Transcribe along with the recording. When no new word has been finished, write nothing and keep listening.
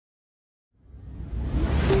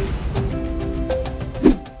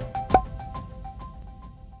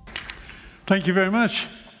Thank you very much.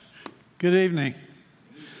 Good evening.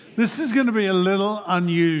 This is going to be a little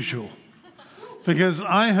unusual because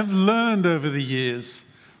I have learned over the years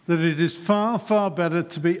that it is far, far better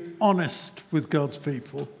to be honest with God's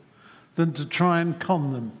people than to try and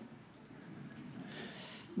con them.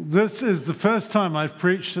 This is the first time I've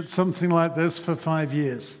preached at something like this for 5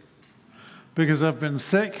 years because I've been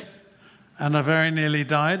sick and I very nearly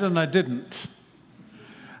died and I didn't.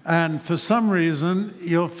 And for some reason,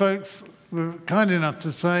 your folks were kind enough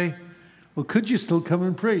to say, well, could you still come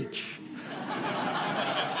and preach?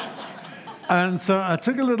 And so I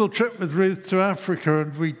took a little trip with Ruth to Africa,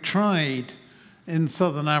 and we tried in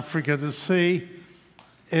southern Africa to see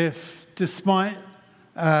if, despite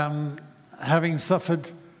having suffered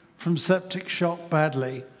from septic shock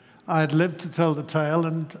badly, I'd lived to tell the tale,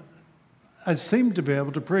 and I seemed to be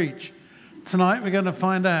able to preach. Tonight we're going to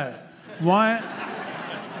find out. Why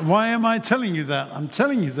am I telling you that? I'm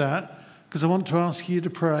telling you that because I want to ask you to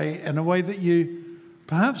pray in a way that you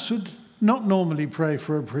perhaps would not normally pray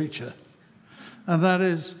for a preacher. And that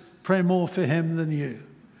is, pray more for him than you.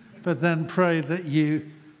 But then pray that you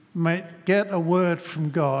might get a word from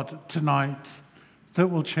God tonight that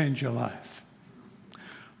will change your life.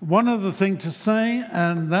 One other thing to say,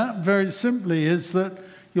 and that very simply is that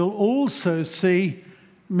you'll also see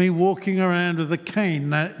me walking around with a cane.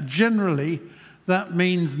 Now, generally, that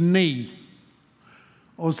means knee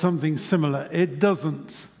or something similar. It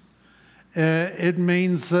doesn't. It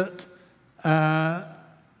means that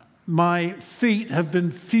my feet have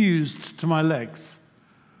been fused to my legs.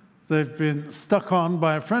 They've been stuck on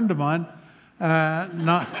by a friend of mine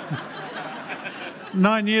 9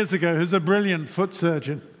 years ago, who's a brilliant foot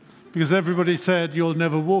surgeon, because everybody said, you'll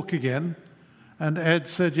never walk again. And Ed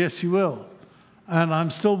said, yes, you will. And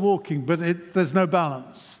I'm still walking, but there's no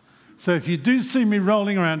balance. So if you do see me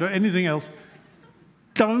rolling around or anything else,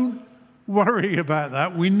 don't worry about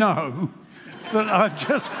that. We know. But I'm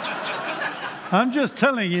just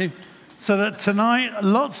telling you so that tonight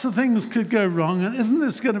lots of things could go wrong. And isn't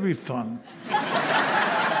this going to be fun?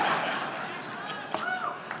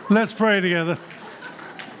 Let's pray together.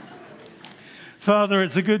 Father,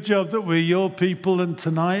 it's a good job that we're your people and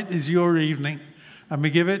tonight is your evening. And we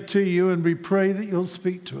give it to you and we pray that you'll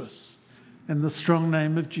speak to us. In the strong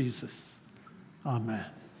name of Jesus. Amen.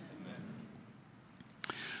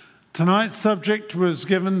 Tonight's subject was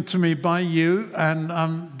given to me by you, and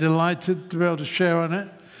I'm delighted to be able to share on it.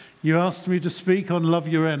 You asked me to speak on love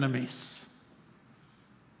your enemies.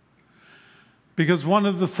 Because one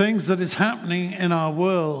of the things that is happening in our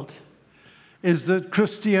world is that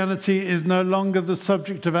Christianity is no longer the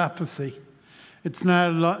subject of apathy. It's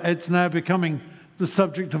now becoming the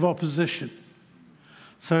subject of opposition.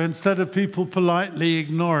 So instead of people politely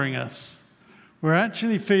ignoring us, we're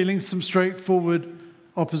actually feeling some straightforward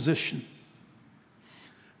opposition.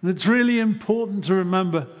 And it's really important to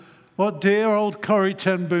remember what dear old Corrie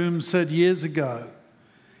ten Boom said years ago.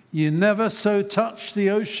 You never so touch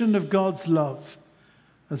the ocean of God's love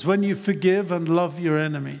as when you forgive and love your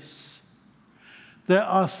enemies. There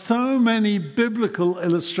are so many biblical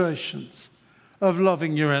illustrations of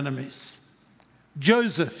loving your enemies.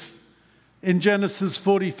 Joseph in Genesis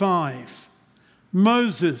 45,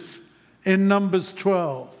 Moses in Numbers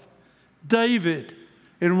 12, David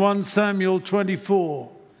in 1 Samuel 24,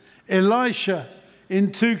 Elisha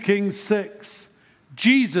in 2 Kings 6,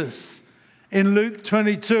 Jesus in Luke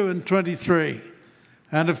 22 and 23,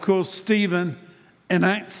 and of course Stephen in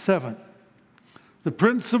Acts 7. The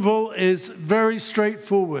principle is very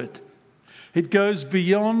straightforward. It goes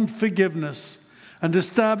beyond forgiveness and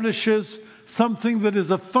establishes something that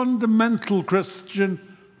is a fundamental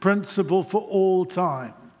Christian principle for all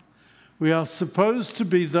time. We are supposed to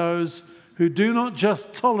be those who do not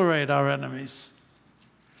just tolerate our enemies,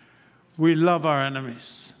 we love our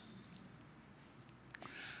enemies.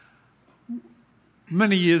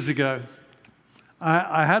 Many years ago,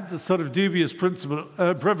 I had the sort of dubious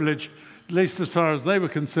privilege, at least as far as they were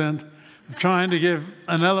concerned, of trying to give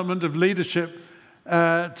an element of leadership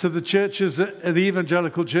to the churches, the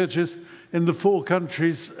evangelical churches in the 4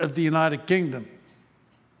 countries of the United Kingdom.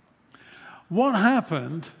 What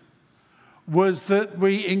happened was that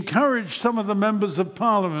we encouraged some of the members of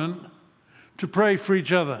Parliament to pray for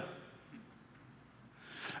each other.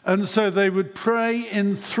 And so they would pray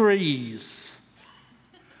in threes.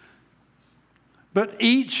 But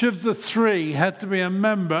each of the 3 had to be a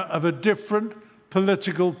member of a different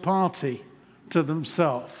political party to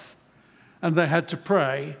themselves. And they had to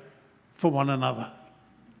pray for one another.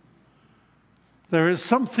 There is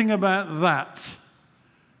something about that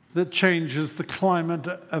that changes the climate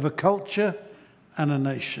of a culture and a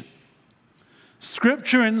nation.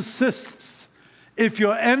 Scripture insists, if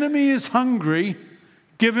your enemy is hungry,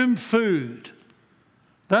 give him food.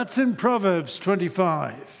 That's in Proverbs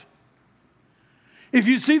 25. If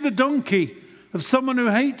you see the donkey of someone who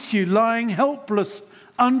hates you lying helpless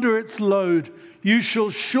under its load, you shall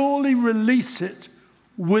surely release it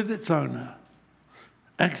with its owner.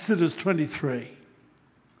 Exodus 23.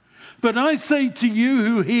 But I say to you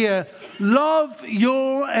who hear, love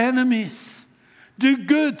your enemies. Do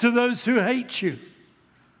good to those who hate you.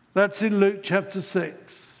 That's in Luke chapter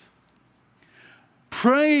 6.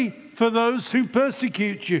 Pray for those who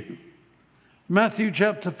persecute you. Matthew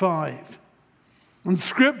chapter 5. And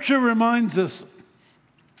Scripture reminds us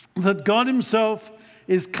that God himself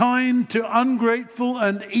is kind to ungrateful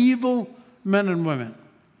and evil men and women.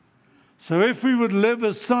 So if we would live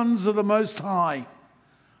as sons of the Most High,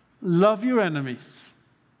 love your enemies.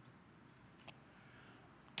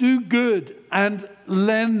 Do good and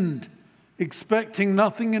lend, expecting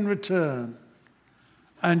nothing in return,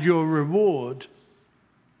 and your reward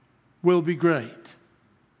will be great.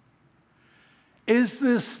 Is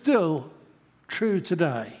this still true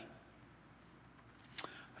today?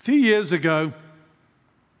 A few years ago,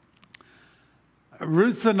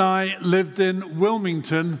 Ruth and I lived in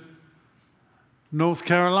Wilmington, North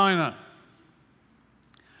Carolina.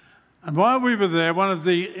 And while we were there, one of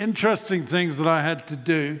the interesting things that I had to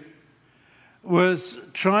do was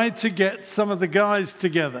try to get some of the guys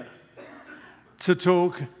together to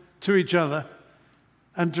talk to each other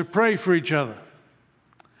and to pray for each other.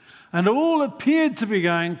 And all appeared to be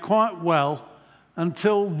going quite well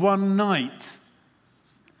until one night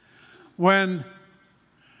when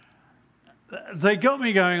they got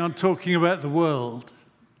me going on talking about the world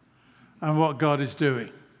and what God is doing.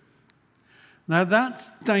 Now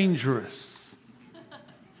that's dangerous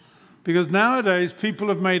because nowadays people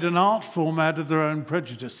have made an art form out of their own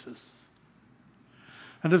prejudices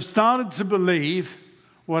and have started to believe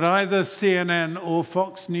what either CNN or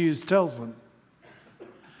Fox News tells them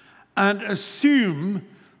and assume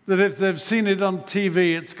that if they've seen it on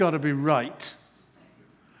TV, it's got to be right.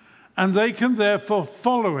 And they can therefore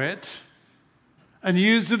follow it and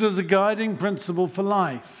use it as a guiding principle for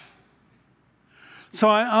life. So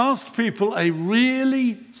I asked people a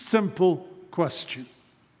really simple question.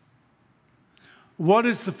 What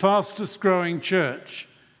is the fastest growing church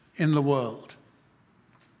in the world?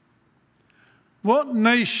 What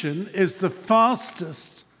nation is the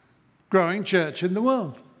fastest growing church in the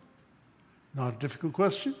world? Not a difficult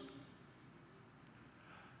question.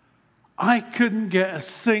 I couldn't get a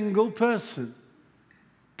single person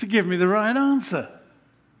to give me the right answer,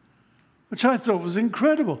 which I thought was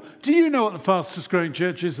incredible. Do you know what the fastest growing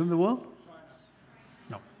church is in the world?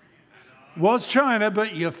 No. Was China,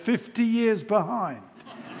 but you're 50 years behind.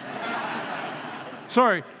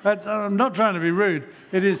 Sorry, I'm not trying to be rude.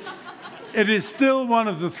 It is still one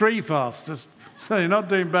of the three fastest, so you're not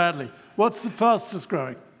doing badly. What's the fastest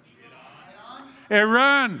growing?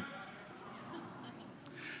 Iran.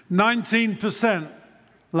 19%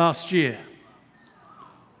 last year.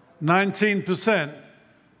 19%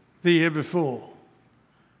 the year before.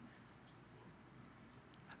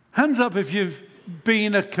 Hands up if you've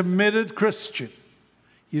been a committed Christian.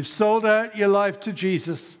 You've sold out your life to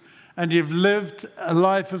Jesus and you've lived a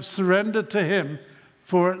life of surrender to him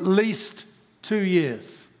for at least 2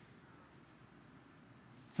 years.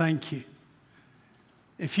 Thank you.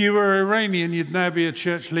 If you were Iranian, you'd now be a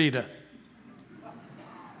church leader.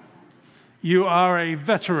 You are a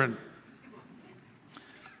veteran.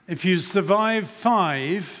 If you survive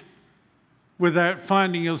 5 without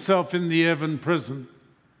finding yourself in the Evin prison,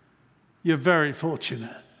 you're very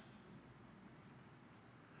fortunate.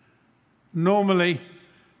 Normally,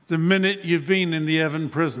 the minute you've been in the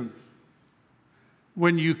Evin prison,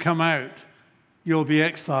 when you come out, you'll be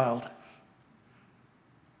exiled,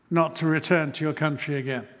 not to return to your country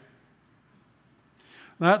again.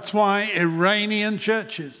 That's why Iranian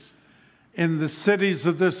churches in the cities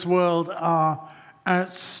of this world are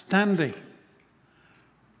outstanding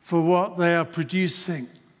for what they are producing,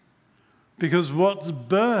 because what's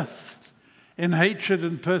birthed in hatred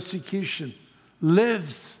and persecution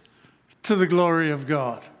lives to the glory of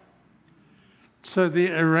God. So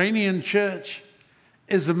the Iranian church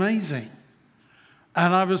is amazing.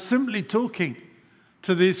 And I was simply talking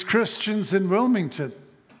to these Christians in Wilmington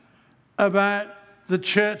about the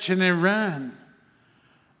church in Iran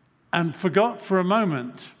and forgot for a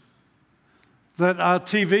moment that our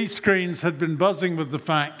TV screens had been buzzing with the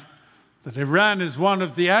fact that Iran is one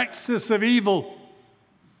of the axis of evil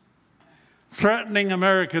threatening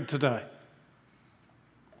America today.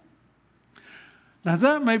 Now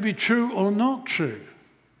that may be true or not true.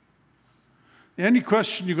 The only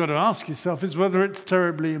question you've got to ask yourself is whether it's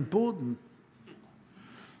terribly important.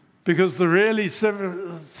 Because the really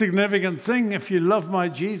significant thing, if you love my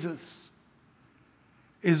Jesus,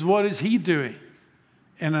 is what is he doing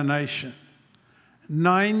in a nation?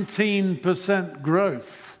 19%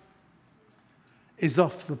 growth is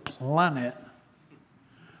off the planet.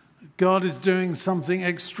 God is doing something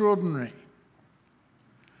extraordinary.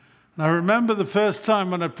 And I remember the first time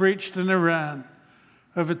when I preached in Iran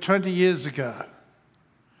over 20 years ago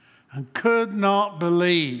and could not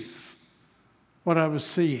believe what I was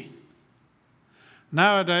seeing.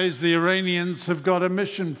 Nowadays, the Iranians have got a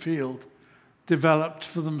mission field developed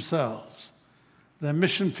for themselves. Their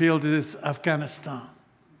mission field is Afghanistan.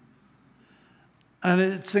 And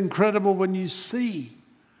it's incredible when you see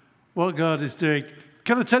what God is doing.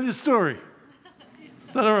 Can I tell you a story?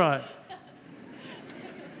 Is that all right?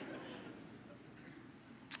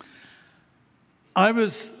 I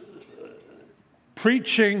was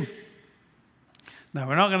preaching, no,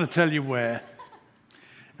 we're not going to tell you where,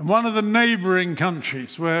 in one of the neighboring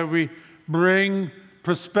countries where we bring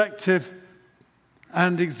prospective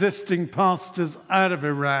and existing pastors out of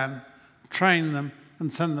Iran, train them,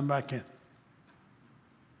 and send them back in.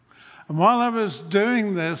 And while I was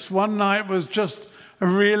doing this, one night was just a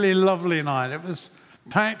really lovely night. It was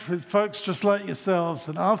packed with folks just like yourselves.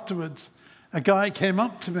 And afterwards, a guy came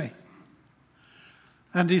up to me.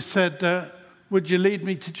 And he said, would you lead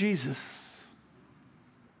me to Jesus?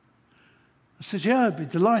 I said, yeah, I'd be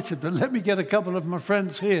delighted, but let me get a couple of my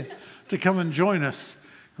friends here to come and join us.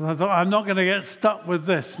 And I thought, I'm not going to get stuck with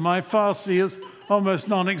this. My Farsi is almost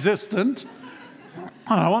non-existent, and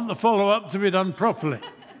I want the follow-up to be done properly.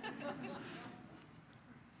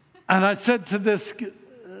 And I said to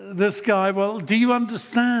this guy, well, do you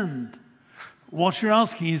understand what you're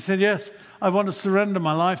asking? He said, yes, I want to surrender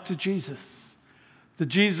my life to Jesus. The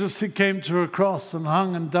Jesus who came to a cross and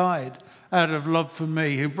hung and died out of love for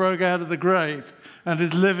me, who broke out of the grave and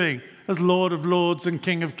is living as Lord of Lords and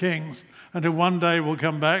King of Kings, and who one day will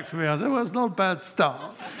come back for me. I said, well, it's not a bad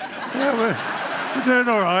start. Yeah, we're doing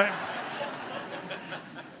all right.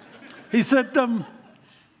 He said,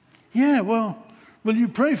 yeah, well, will you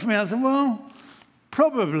pray for me? I said, well,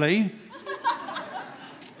 probably.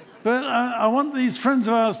 But I want these friends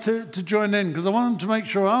of ours to join in, because I want them to make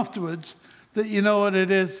sure afterwards that you know what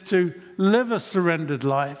it is to live a surrendered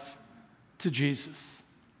life to Jesus.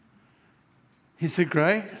 He said,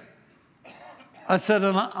 great. I said,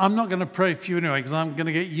 and I'm not going to pray for you anyway, because I'm going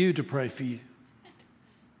to get you to pray for you.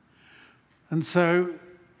 And so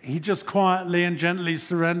he just quietly and gently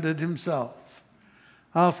surrendered himself,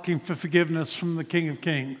 asking for forgiveness from the King of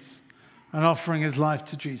Kings and offering his life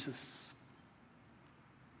to Jesus.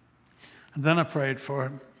 And then I prayed for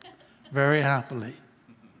him very happily.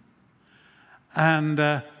 And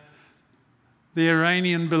the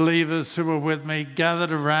Iranian believers who were with me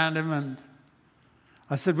gathered around him, and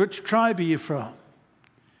I said, which tribe are you from?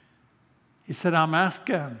 He said, I'm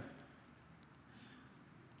Afghan.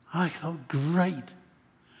 I thought, great,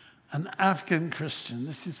 an Afghan Christian,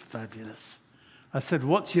 this is fabulous. I said,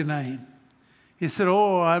 what's your name? He said,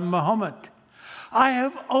 oh, I'm Muhammad. I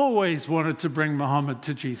have always wanted to bring Muhammad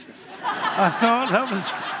to Jesus. I thought that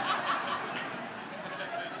was...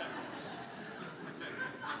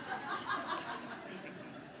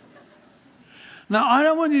 Now, I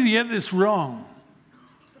don't want you to get this wrong.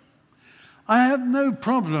 I have no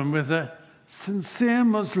problem with a sincere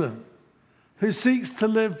Muslim who seeks to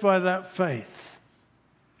live by that faith.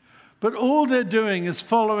 But all they're doing is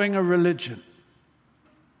following a religion.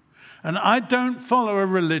 And I don't follow a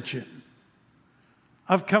religion.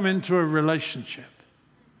 I've come into a relationship.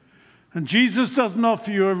 And Jesus doesn't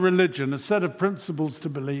offer you a religion, a set of principles to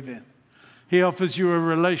believe in. He offers you a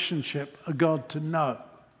relationship, a God to know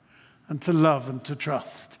and to love and to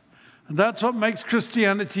trust. And that's what makes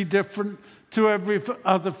Christianity different to every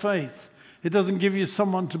other faith. It doesn't give you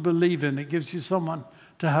someone to believe in. It gives you someone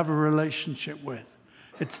to have a relationship with.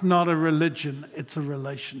 It's not a religion, it's a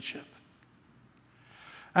relationship.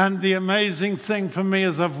 And the amazing thing for me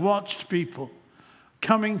as I've watched people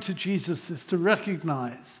coming to Jesus is to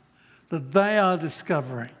recognize that they are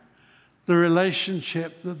discovering the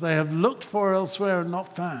relationship that they have looked for elsewhere and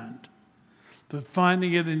not found. But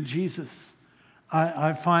finding it in Jesus,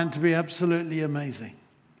 I find to be absolutely amazing.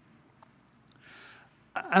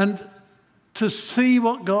 And to see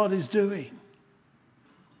what God is doing,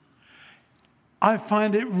 I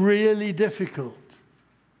find it really difficult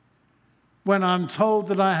when I'm told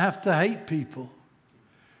that I have to hate people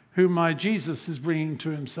whom my Jesus is bringing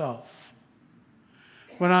to himself.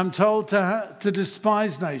 When I'm told to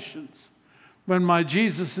despise nations when my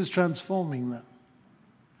Jesus is transforming them.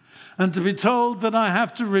 And to be told that I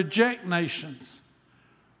have to reject nations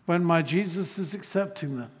when my Jesus is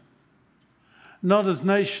accepting them. Not as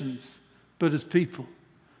nations, but as people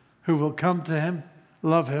who will come to him,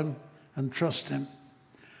 love him, and trust him.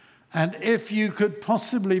 And if you could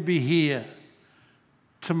possibly be here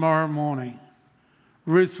tomorrow morning,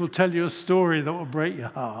 Ruth will tell you a story that will break your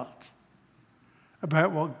heart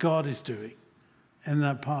about what God is doing in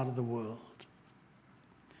that part of the world.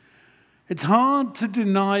 It's hard to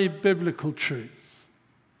deny biblical truth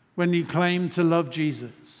when you claim to love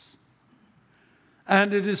Jesus.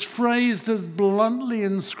 And it is phrased as bluntly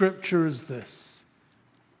in Scripture as this: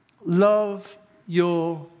 love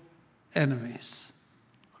your enemies.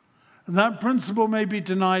 And that principle may be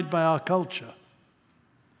denied by our culture,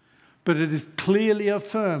 but it is clearly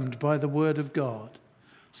affirmed by the Word of God.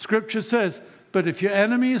 Scripture says, but if your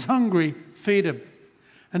enemy is hungry, feed him.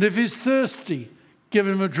 And if he's thirsty, give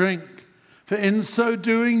him a drink. For in so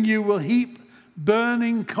doing, you will heap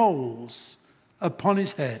burning coals upon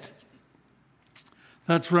his head.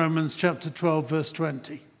 That's Romans chapter 12, verse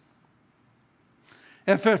 20.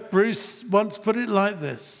 F.F. Bruce once put it like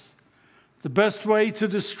this: the best way to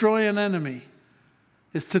destroy an enemy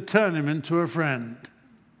is to turn him into a friend.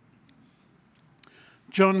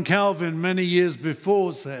 John Calvin, many years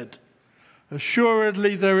before, said,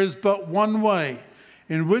 assuredly there is but one way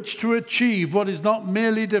in which to achieve what is not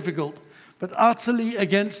merely difficult, but utterly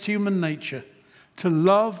against human nature: to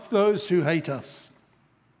love those who hate us,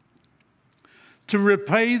 to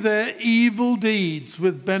repay their evil deeds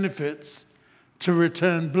with benefits, to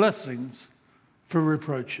return blessings for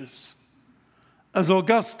reproaches. As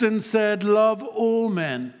Augustine said, love all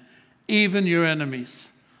men, even your enemies.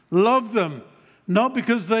 Love them, not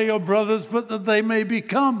because they are your brothers, but that they may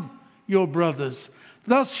become your brothers.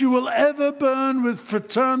 Thus you will ever burn with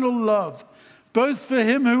fraternal love, both for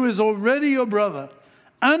him who is already your brother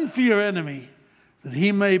and for your enemy, that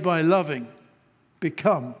he may, by loving,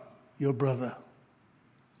 become your brother.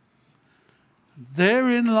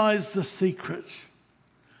 Therein lies the secret,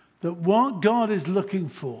 that what God is looking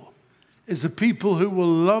for is a people who will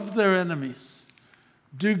love their enemies,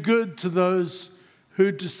 do good to those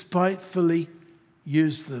who despitefully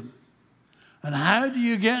use them. And how do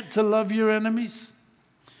you get to love your enemies?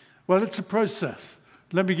 Well, it's a process.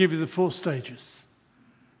 Let me give you the 4 stages.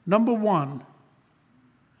 Number 1,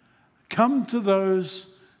 come to those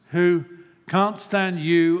who can't stand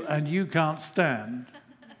you and you can't stand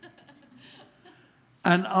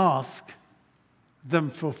and ask them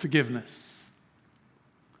for forgiveness.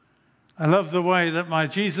 I love the way that my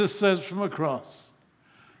Jesus says from a cross,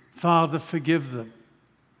 Father, forgive them.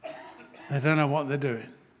 They don't know what they're doing.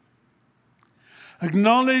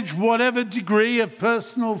 Acknowledge whatever degree of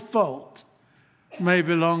personal fault may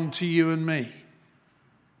belong to you and me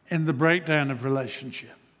in the breakdown of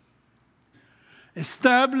relationship.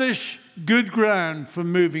 Establish good ground for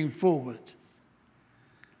moving forward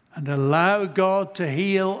and allow God to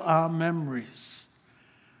heal our memories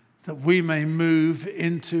that we may move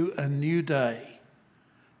into a new day.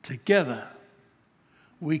 Together,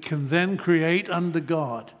 we can then create under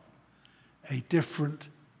God a different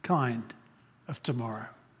kind of tomorrow.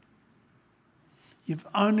 You've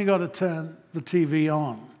only got to turn the TV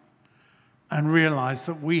on and realize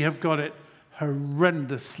that we have got it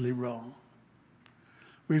horrendously wrong.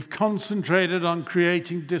 We've concentrated on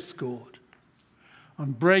creating discord,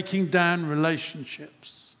 on breaking down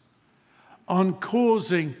relationships, on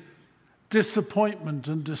causing disappointment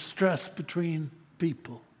and distress between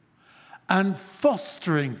people, and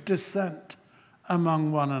fostering dissent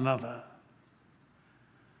among one another.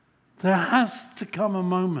 There has to come a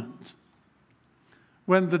moment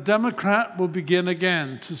when the Democrat will begin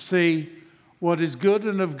again to see what is good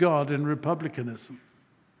and of God in republicanism.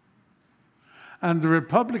 And the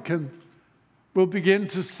Republican will begin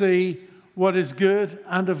to see what is good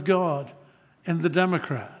and of God in the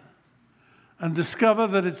Democrat, and discover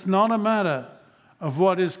that it's not a matter of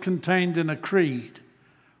what is contained in a creed,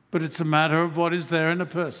 but it's a matter of what is there in a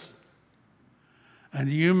person. And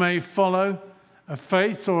you may follow a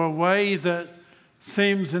faith or a way that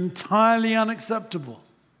seems entirely unacceptable.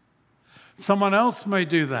 Someone else may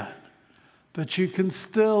do that, but you can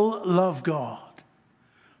still love God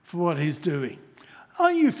for what he's doing.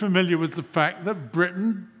 Are you familiar with the fact that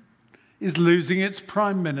Britain is losing its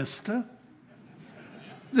Prime Minister?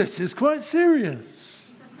 This is quite serious.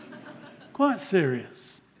 Quite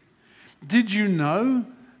serious. Did you know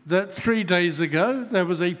that 3 days ago there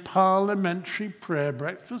was a parliamentary prayer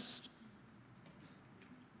breakfast?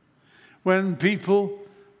 When people,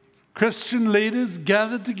 Christian leaders,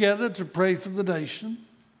 gathered together to pray for the nation?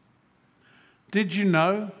 Did you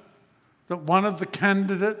know that one of the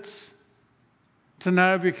candidates to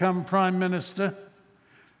now become Prime Minister,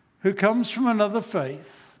 who comes from another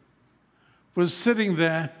faith, was sitting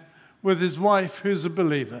there with his wife, who's a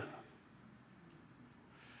believer,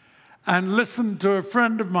 and listened to a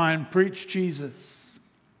friend of mine preach Jesus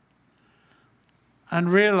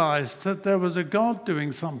and realized that there was a God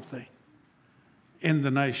doing something in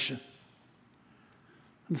the nation,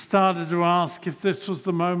 and started to ask if this was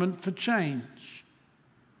the moment for change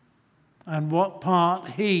and what part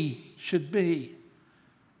he should be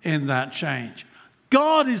in that change.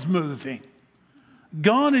 God is moving.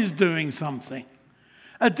 God is doing something.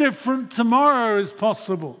 A different tomorrow is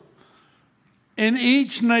possible in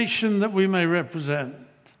each nation that we may represent,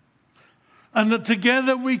 and that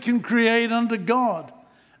together we can create under God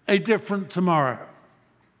a different tomorrow.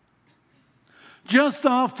 Just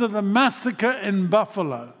after the massacre in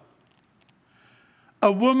Buffalo,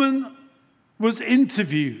 a woman was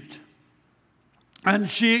interviewed, and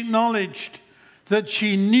she acknowledged that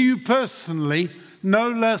she knew personally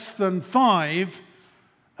no less than 5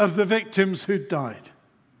 of the victims who'd died.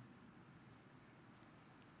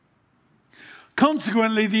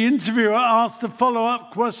 Consequently, the interviewer asked a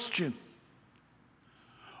follow-up question.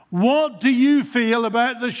 What do you feel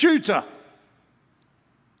about the shooter?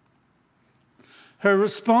 Her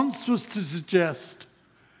response was to suggest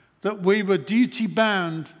that we were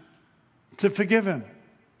duty-bound to forgive him.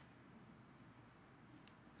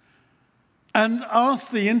 And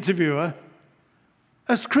asked the interviewer,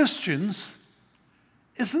 as Christians,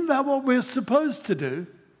 isn't that what we're supposed to do?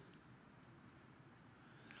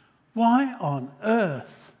 Why on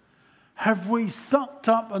earth have we sucked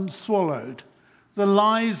up and swallowed the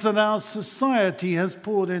lies that our society has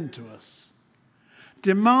poured into us,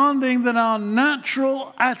 demanding that our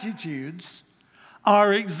natural attitudes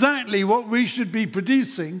are exactly what we should be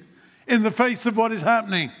producing in the face of what is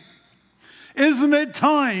happening? Isn't it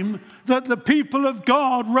time that the people of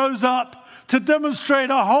God rose up to demonstrate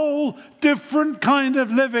a whole different kind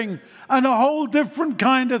of living and a whole different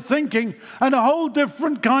kind of thinking and a whole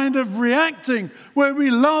different kind of reacting, where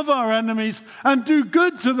we love our enemies and do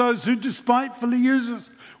good to those who despitefully use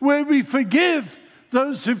us, where we forgive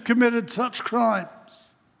those who've committed such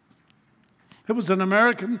crimes? There was an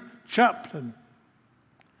American chaplain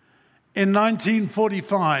in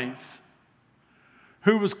 1945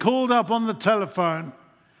 who was called up on the telephone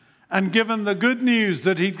and given the good news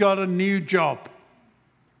that he'd got a new job.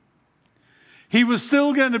 He was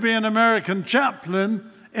still going to be an American chaplain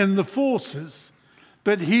in the forces,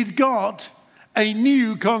 but he'd got a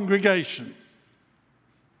new congregation.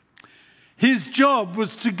 His job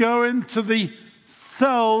was to go into the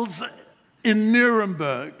cells in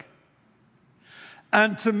Nuremberg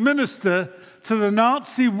and to minister to the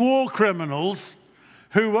Nazi war criminals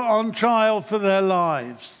who were on trial for their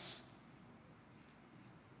lives.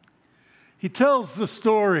 He tells the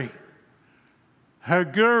story how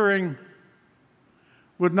Goering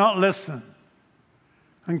would not listen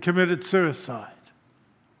and committed suicide.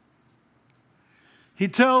 He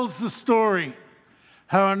tells the story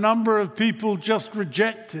how a number of people just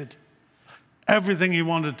rejected everything he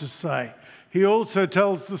wanted to say. He also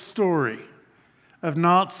tells the story of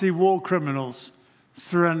Nazi war criminals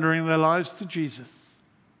surrendering their lives to Jesus.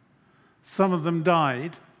 Some of them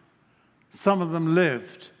died, some of them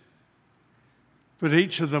lived, but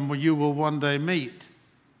each of them you will one day meet.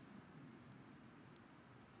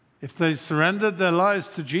 If they surrendered their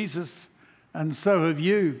lives to Jesus, and so have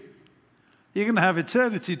you, you're going to have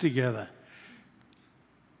eternity together.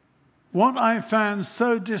 What I found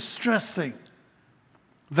so distressing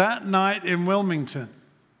that night in Wilmington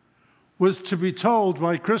was to be told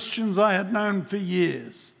by Christians I had known for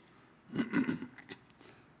years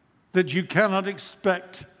that you cannot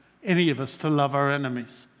expect any of us to love our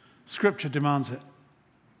enemies. Scripture demands it.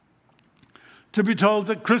 To be told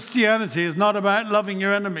that Christianity is not about loving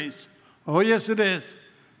your enemies. Oh, yes, it is.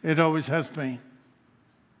 It always has been.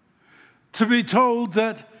 To be told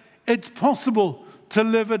that it's possible to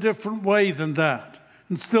live a different way than that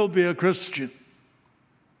and still be a Christian.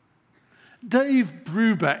 Dave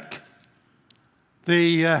Brubeck,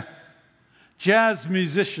 the jazz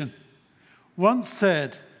musician, once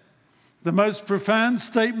said, the most profound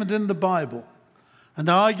statement in the Bible, and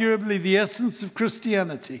arguably the essence of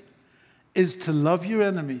Christianity, is to love your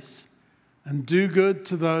enemies and do good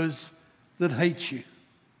to those that hate you.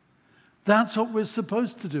 That's what we're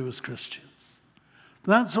supposed to do as Christians.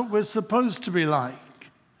 That's what we're supposed to be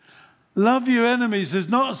like. Love your enemies is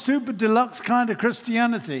not a super deluxe kind of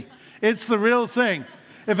Christianity. It's the real thing.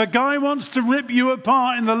 If a guy wants to rip you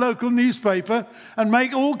apart in the local newspaper and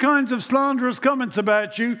make all kinds of slanderous comments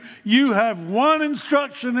about you, you have one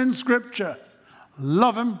instruction in Scripture.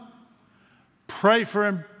 Love him, pray for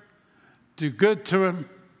him, do good to him,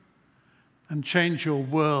 and change your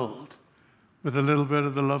world with a little bit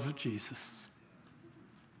of the love of Jesus.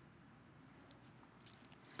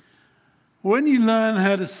 When you learn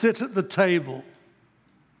how to sit at the table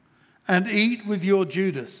and eat with your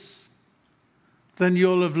Judas, then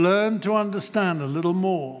you'll have learned to understand a little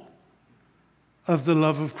more of the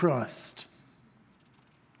love of Christ.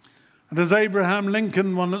 And as Abraham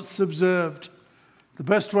Lincoln once observed, the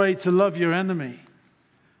best way to love your enemy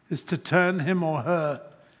is to turn him or her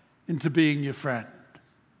into being your friend.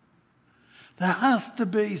 There has to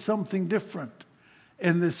be something different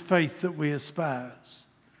in this faith that we espouse.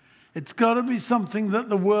 It's got to be something that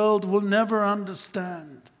the world will never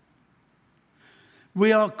understand.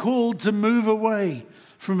 We are called to move away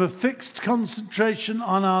from a fixed concentration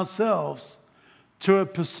on ourselves to a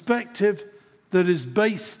perspective that is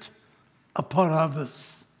based upon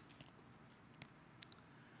others.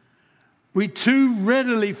 We too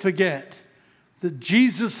readily forget that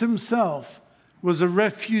Jesus himself was a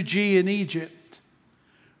refugee in Egypt.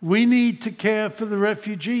 We need to care for the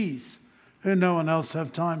refugees who no one else has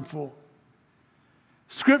time for.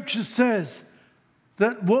 Scripture says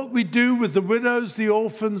that what we do with the widows, the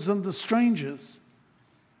orphans, and the strangers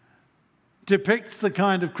depicts the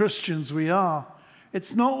kind of Christians we are.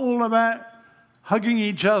 It's not all about hugging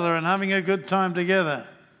each other and having a good time together.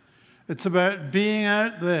 It's about being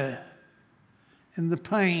out there in the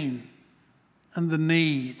pain and the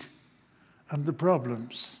need and the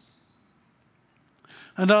problems.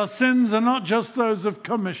 And our sins are not just those of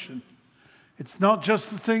commission. It's not just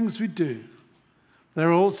the things we do.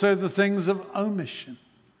 They're also the things of omission,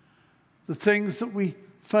 the things that we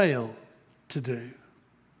fail to do.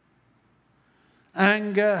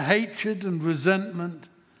 Anger, hatred, and resentment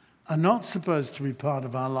are not supposed to be part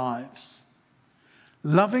of our lives.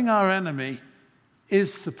 Loving our enemy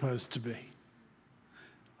is supposed to be.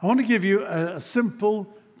 I want to give you a simple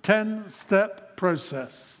 10-step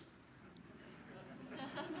process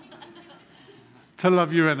to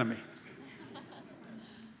love your enemy.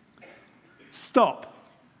 Stop.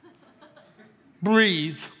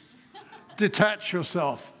 Breathe. Detach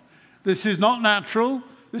yourself. This is not natural.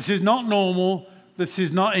 This is not normal. This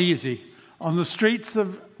is not easy. On the streets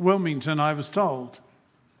of Wilmington, I was told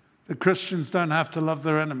that Christians don't have to love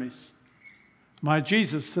their enemies. My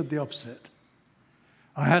Jesus said the opposite.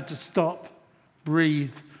 I had to stop,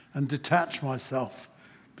 breathe, and detach myself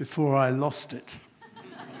before I lost it.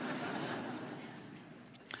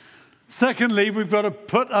 Secondly, we've got to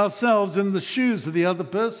put ourselves in the shoes of the other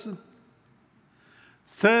person.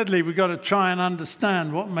 Thirdly, we've got to try and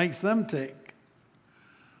understand what makes them tick.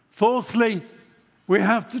 Fourthly, we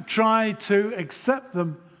have to try to accept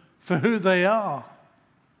them for who they are.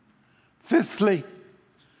 Fifthly,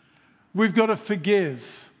 we've got to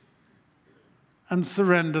forgive and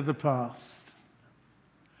surrender the past.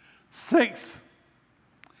 Sixth,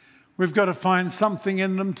 we've got to find something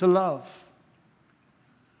in them to love.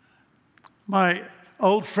 My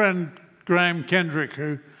old friend Graham Kendrick,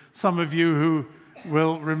 who some of you who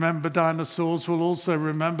will remember dinosaurs will also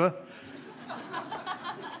remember,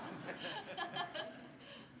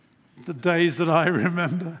 the days that I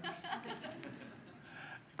remember.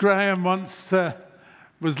 Graham once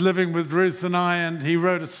was living with Ruth and I, and he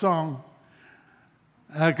wrote a song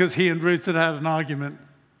because he and Ruth had had an argument.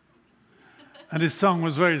 And his song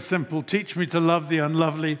was very simple: teach me to love the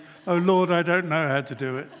unlovely. Oh Lord, I don't know how to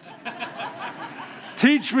do it.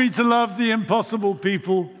 Teach me to love the impossible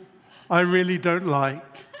people I really don't like.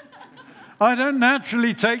 I don't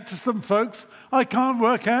naturally take to some folks. I can't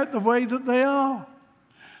work out the way that they are.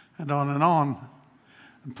 And on and on.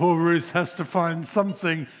 And poor Ruth has to find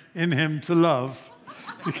something in him to love,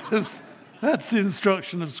 because that's the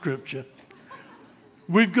instruction of Scripture.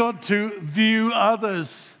 We've got to view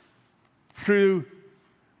others through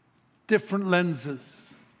different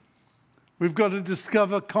lenses. We've got to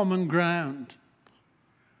discover common ground.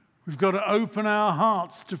 We've got to open our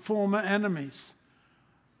hearts to former enemies.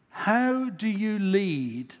 How do you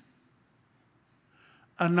lead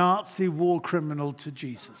a Nazi war criminal to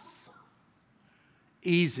Jesus?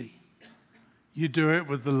 Easy. You do it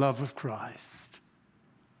with the love of Christ.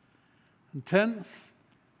 And 10th,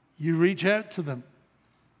 you reach out to them.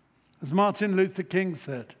 As Martin Luther King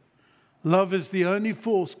said, love is the only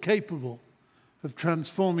force capable of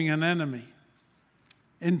transforming an enemy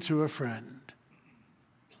into a friend.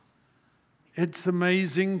 It's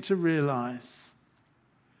amazing to realize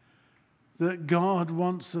that God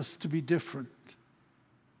wants us to be different.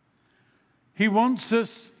 He wants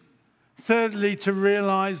us, thirdly, to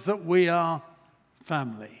realize that we are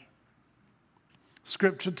family.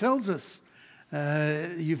 Scripture tells us,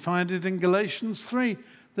 you find it in Galatians 3,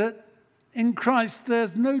 that in Christ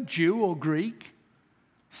there's no Jew or Greek,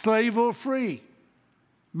 slave or free,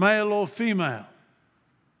 male or female,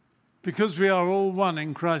 because we are all one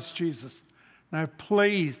in Christ Jesus. Now,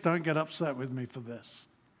 please don't get upset with me for this.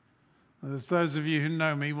 As those of you who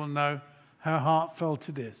know me will know how heartfelt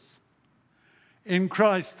it is. In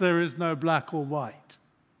Christ there is no black or white,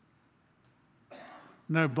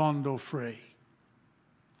 no bond or free.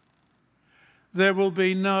 There will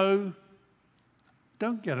be no,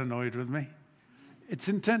 don't get annoyed with me, it's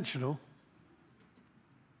intentional.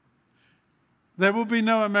 There will be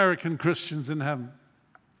no American Christians in heaven.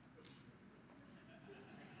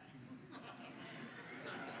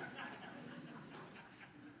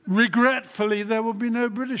 Regretfully, there will be no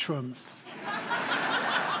British ones.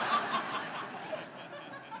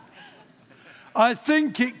 I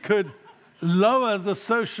think it could lower the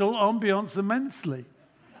social ambiance immensely.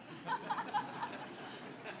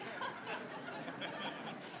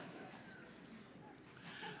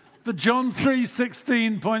 But John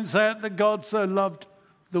 3:16 points out that God so loved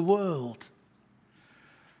the world,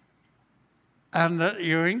 and that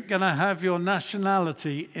you ain't going to have your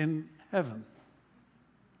nationality in heaven.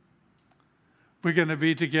 We're going to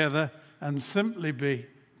be together and simply be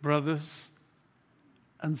brothers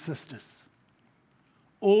and sisters,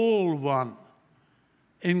 all one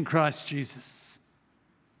in Christ Jesus.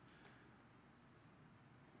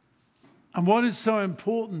 And what is so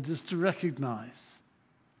important is to recognize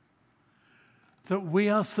that we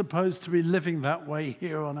are supposed to be living that way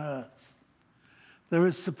here on earth. There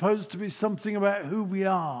is supposed to be something about who we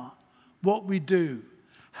are, what we do,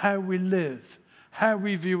 how we live, how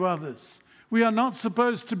we view others. We are not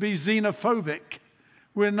supposed to be xenophobic.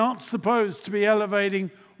 We're not supposed to be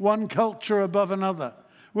elevating one culture above another.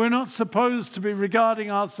 We're not supposed to be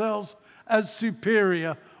regarding ourselves as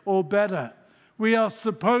superior or better. We are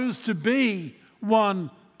supposed to be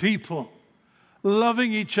one people,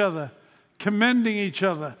 loving each other, commending each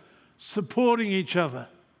other, supporting each other.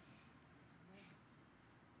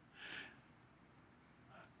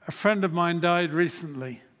 A friend of mine died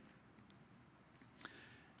recently.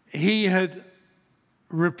 He had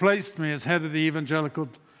replaced me as head of the evangelical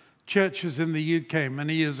churches in the UK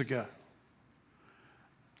many years ago.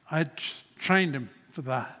 I trained him for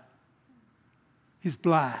that. He's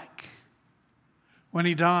black. When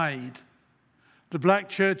he died, the black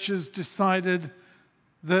churches decided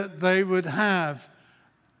that they would have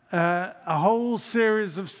a whole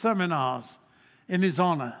series of seminars in his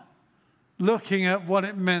honor, looking at what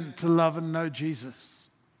it meant to love and know Jesus.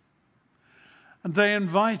 And they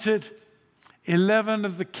invited 11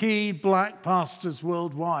 of the key black pastors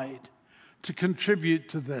worldwide to contribute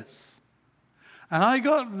to this. And I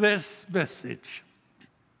got this message.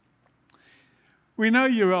 We know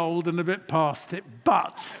you're old and a bit past it,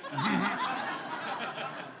 but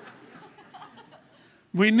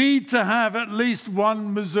we need to have at least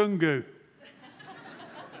one Mzungu.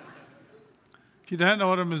 If you don't know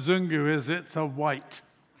what a Mzungu is, it's a white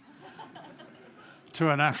to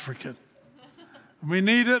an African. We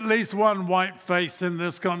need at least one white face in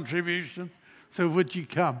this contribution. So would you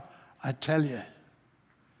come? I tell you,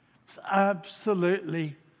 it's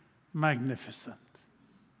absolutely magnificent.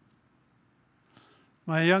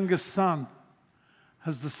 My youngest son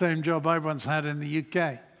has the same job I once had in the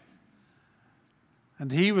UK.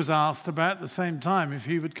 And he was asked about the same time if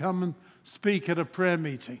he would come and speak at a prayer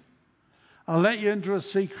meeting. I'll let you into a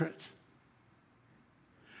secret.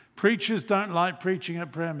 Preachers don't like preaching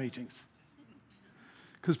at prayer meetings,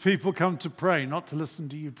 because people come to pray, not to listen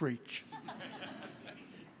to you preach.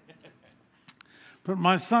 But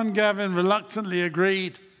my son Gavin reluctantly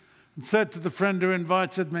agreed and said to the friend who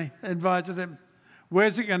invited him,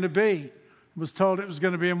 where's it going to be? Was told it was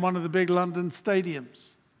going to be in one of the big London stadiums.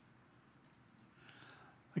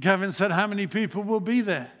 Gavin said, how many people will be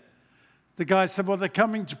there? The guy said, well, they're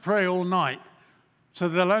coming to pray all night, so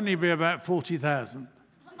there'll only be about 40,000.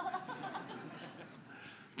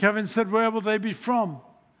 Gavin said, where will they be from?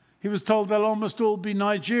 He was told they'll almost all be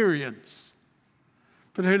Nigerians,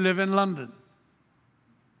 but who live in London.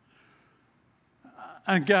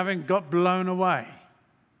 And Gavin got blown away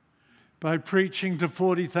by preaching to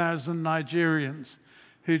 40,000 Nigerians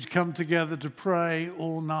who'd come together to pray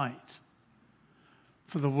all night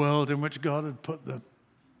for the world in which God had put them.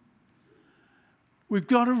 We've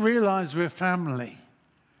got to realize we're family.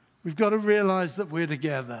 We've got to realize that we're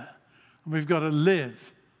together, and we've got to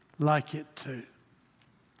live like it too.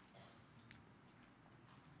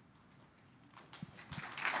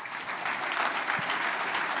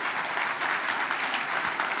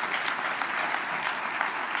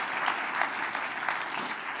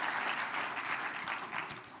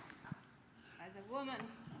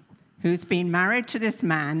 who's been married to this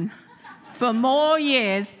man for more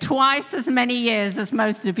years, twice as many years as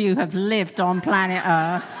most of you have lived on planet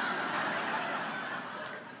Earth.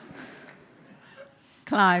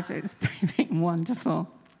 Clive, it's been wonderful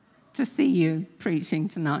to see you preaching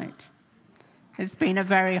tonight. It's been a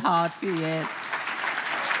very hard few years.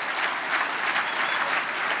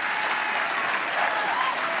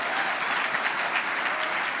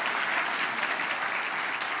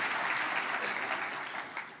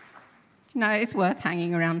 No, it's worth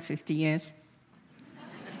hanging around 50 years.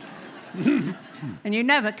 And you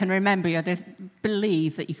never can remember,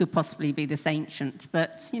 believe that you could possibly be this ancient,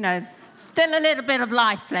 but, still a little bit of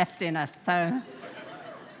life left in us, so.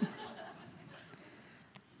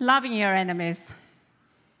 Loving your enemies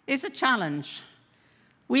is a challenge.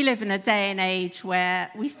 We live in a day and age where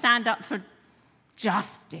we stand up for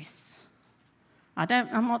justice.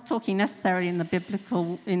 I'm not talking necessarily in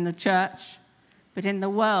the church, but in the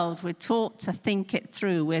world, we're taught to think it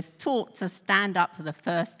through. We're taught to stand up for the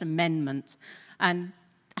First Amendment. And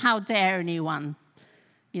how dare anyone,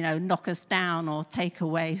 knock us down or take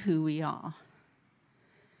away who we are.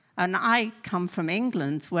 And I come from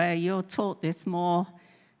England, where you're taught this more,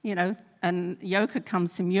 and Yoka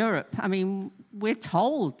comes from Europe. I mean, we're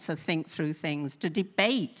told to think through things, to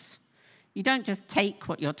debate. You don't just take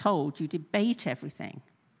what you're told, you debate everything.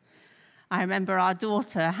 I remember our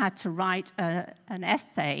daughter had to write an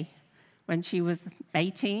essay when she was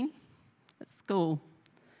 18 at school,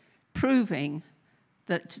 proving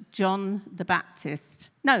that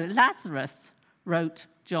Lazarus wrote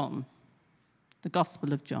John, the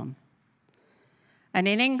Gospel of John. And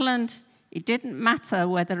in England, it didn't matter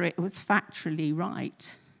whether it was factually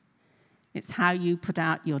right. It's how you put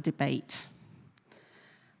out your debate.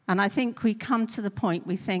 And I think we come to the point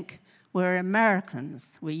we think, we're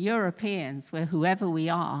Americans, we're Europeans, we're whoever we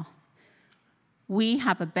are. We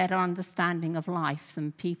have a better understanding of life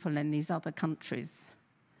than people in these other countries.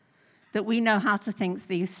 That we know how to think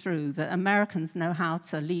these through, that Americans know how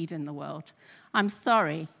to lead in the world. I'm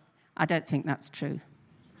sorry, I don't think that's true.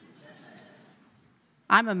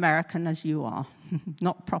 I'm American as you are.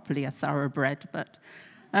 Not properly a thoroughbred, but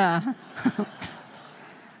I've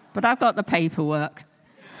got the paperwork.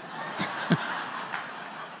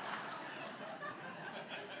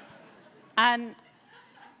 And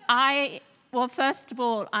first of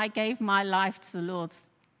all, I gave my life to the Lord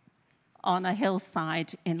on a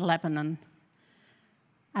hillside in Lebanon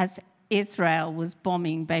as Israel was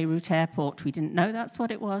bombing Beirut Airport. We didn't know that's what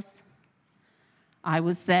it was. I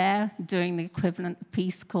was there doing the equivalent of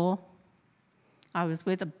Peace Corps. I was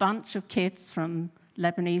with a bunch of kids from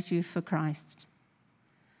Lebanese Youth for Christ.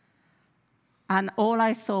 And all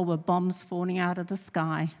I saw were bombs falling out of the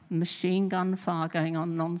sky, machine gun fire going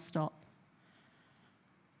on non-stop.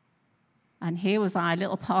 And here was I, a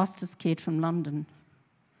little pastor's kid from London,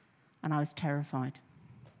 and I was terrified.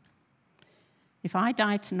 If I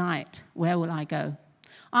die tonight, where will I go?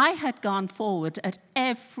 I had gone forward at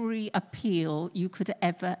every appeal you could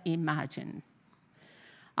ever imagine.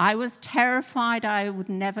 I was terrified I would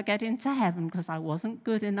never get into heaven because I wasn't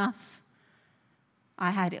good enough. I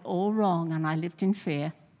had it all wrong, and I lived in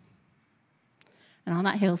fear. And on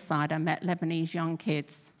that hillside, I met Lebanese young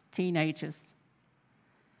kids, teenagers,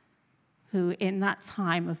 who in that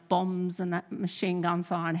time of bombs and machine gun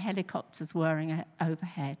fire and helicopters whirring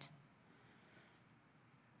overhead,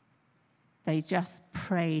 they just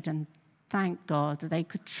prayed and thanked God that they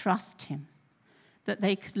could trust him, that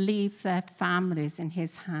they could leave their families in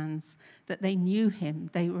his hands, that they knew him,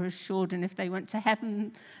 they were assured, and if they went to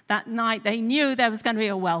heaven that night, they knew there was going to be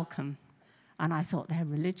a welcome. And I thought, they're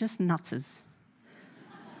religious nutters.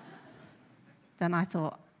 Then I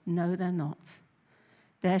thought, no, they're not.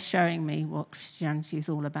 They're showing me what Christianity is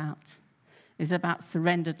all about. It's about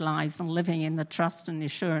surrendered lives and living in the trust and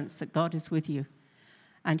assurance that God is with you.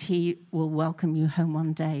 And he will welcome you home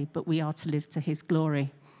one day, but we are to live to his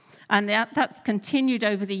glory. And that's continued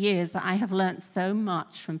over the years. I have learnt so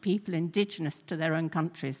much from people indigenous to their own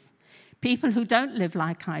countries, people who don't live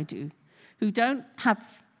like I do, who don't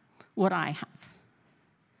have what I have,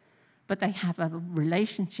 but they have a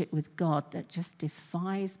relationship with God that just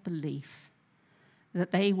defies belief.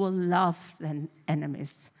 That they will love their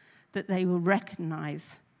enemies, that they will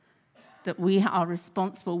recognize that we are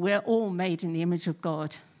responsible. We're all made in the image of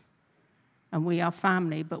God, and we are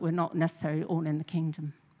family, but we're not necessarily all in the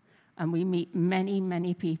kingdom. And we meet many,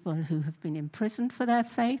 many people who have been imprisoned for their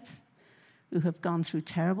faith, who have gone through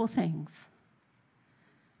terrible things,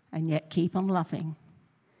 and yet keep on loving.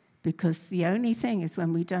 Because the only thing is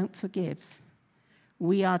when we don't forgive,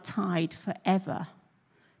 we are tied forever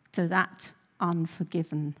to that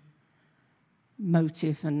unforgiven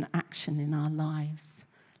motive and action in our lives.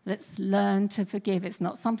 Let's learn to forgive. It's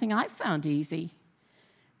not something I've found easy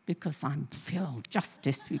because I feel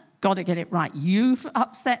justice. We've got to get it right. You've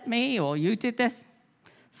upset me or you did this.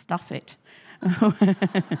 Stuff it.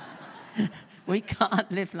 We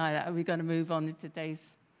can't live like that. We're going to move on in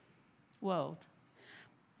today's world.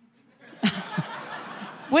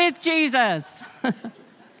 With Jesus.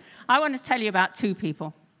 I want to tell you about two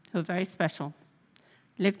people who are very special.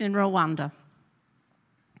 Lived in Rwanda.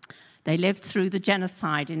 They lived through the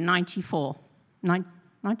genocide in 94.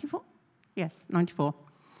 94? Yes, 94.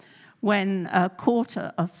 When a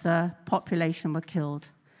quarter of the population were killed.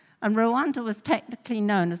 And Rwanda was technically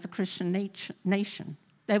known as a Christian nation.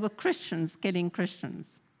 They were Christians killing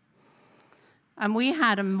Christians. And we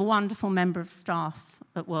had a wonderful member of staff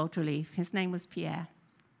at World Relief. His name was Pierre.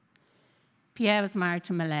 Pierre was married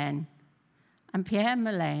to Mylène. And Pierre and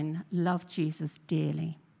Mylène loved Jesus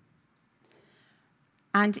dearly.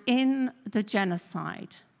 And in the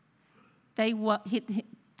genocide, they were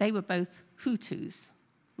both Hutus,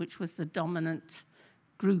 which was the dominant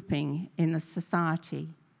grouping in the society.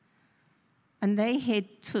 And they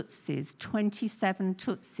hid Tutsis, 27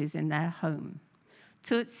 Tutsis in their home.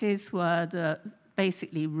 Tutsis were the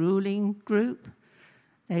basically ruling group.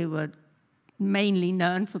 They were mainly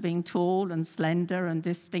known for being tall and slender and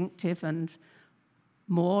distinctive and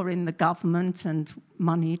more in the government and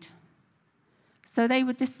moneyed. So they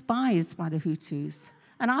were despised by the Hutus.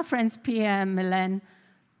 And our friends Pierre and Mylène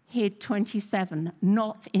hid 27,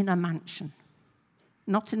 not in a mansion,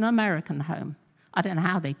 not in an American home. I don't know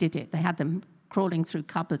how they did it. They had them crawling through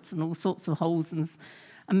cupboards and all sorts of holes, and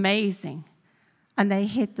amazing. And they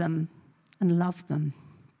hid them and loved them.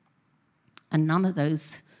 And none of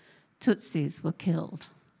those Tutsis were killed.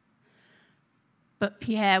 But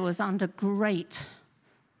Pierre was under great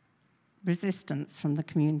resistance from the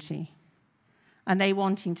community. And they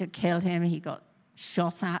wanting to kill him, he got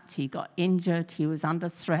shot at, he got injured, he was under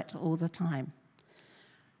threat all the time.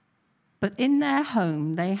 But in their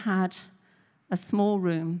home, they had a small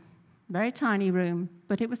room, very tiny room,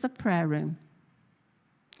 but it was a prayer room.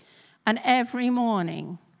 And every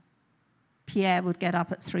morning, Pierre would get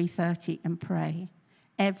up at 3:30 and pray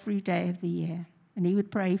every day of the year. And he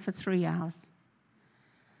would pray for 3 hours.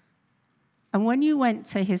 And when you went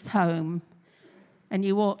to his home and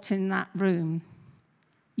you walked in that room,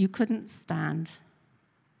 you couldn't stand.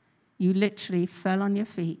 You literally fell on your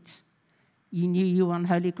feet. You knew you were on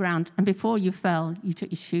holy ground. And before you fell, you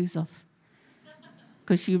took your shoes off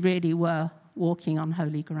because you really were walking on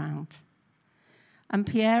holy ground. And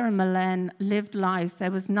Pierre and Mylène lived lives.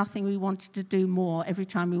 There was nothing we wanted to do more every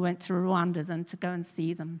time we went to Rwanda than to go and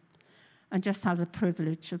see them and just have the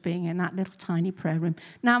privilege of being in that little tiny prayer room.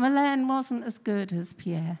 Now, Mylène wasn't as good as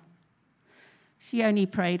Pierre. She only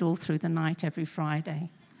prayed all through the night every Friday.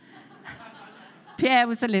 Pierre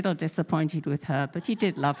was a little disappointed with her, but he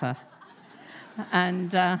did love her.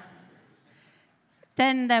 And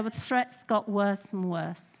then the threats got worse and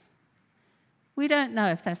worse. We don't know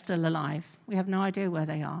if they're still alive. We have no idea where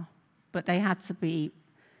they are. But they had to be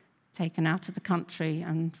taken out of the country,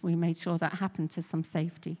 and we made sure that happened to some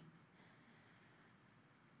safety.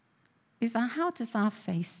 How does our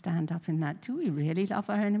faith stand up in that? Do we really love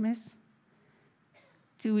our enemies?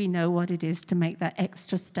 Do we know what it is to make that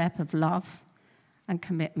extra step of love and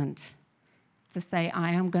commitment to say,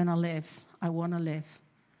 I am going to live, I want to live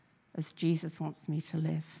as Jesus wants me to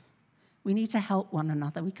live? We need to help one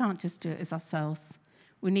another. We can't just do it as ourselves.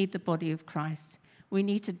 We need the body of Christ. We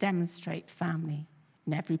need to demonstrate family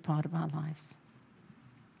in every part of our lives.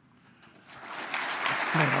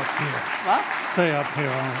 Stay up here. What? Stay up here.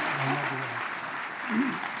 I'll not be there.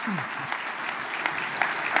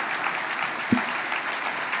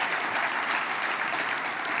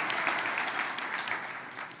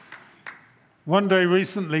 One day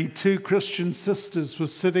recently, 2 Christian sisters were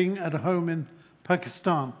sitting at a home in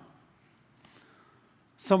Pakistan.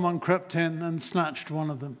 Someone crept in and snatched one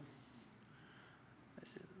of them.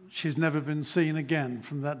 She's never been seen again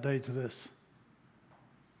from that day to this.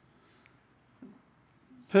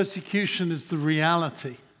 Persecution is the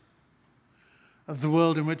reality of the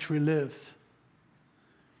world in which we live.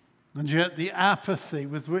 And yet the apathy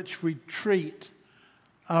with which we treat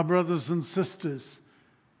our brothers and sisters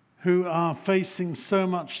who are facing so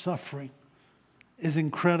much suffering is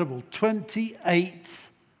incredible. 28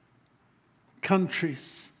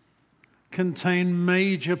 countries contain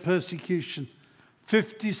major persecution.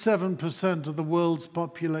 57% of the world's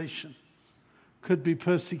population could be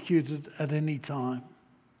persecuted at any time.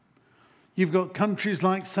 You've got countries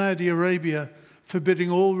like Saudi Arabia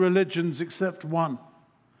forbidding all religions except one.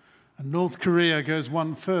 And North Korea goes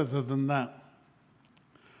one further than that.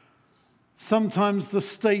 Sometimes the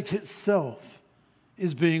state itself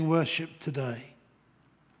is being worshipped today.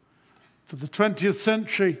 For the 20th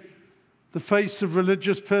century, the face of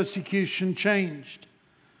religious persecution changed.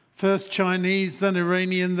 First Chinese, then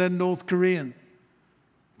Iranian, then North Korean.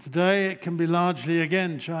 Today it can be largely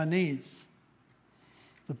again Chinese.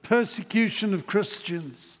 The persecution of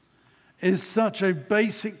Christians is such a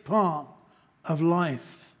basic part of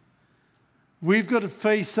life. We've got to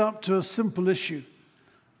face up to a simple issue.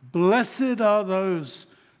 Blessed are those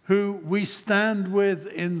who we stand with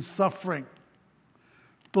in suffering.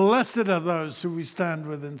 Blessed are those who we stand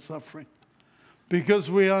with in suffering. Because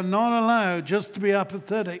we are not allowed just to be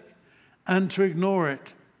apathetic and to ignore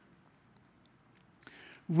it.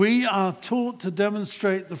 We are taught to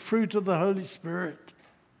demonstrate the fruit of the Holy Spirit.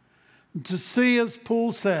 And to see, as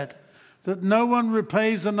Paul said, that no one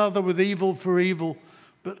repays another with evil for evil,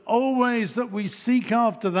 but always that we seek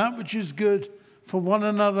after that which is good for one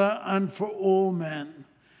another and for all men.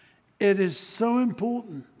 It is so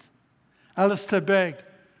important. Alistair Begg,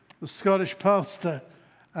 the Scottish pastor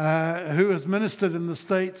who has ministered in the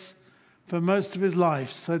States for most of his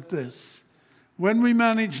life, said this: "When we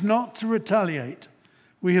manage not to retaliate,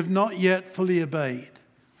 we have not yet fully obeyed.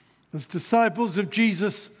 As disciples of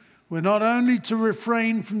Jesus, we're not only to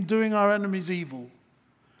refrain from doing our enemies evil,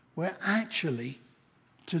 we're actually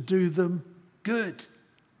to do them good."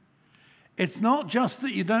 It's not just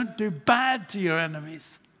that you don't do bad to your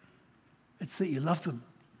enemies, it's that you love them.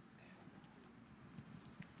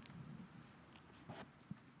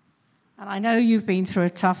 And I know you've been through a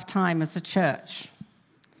tough time as a church,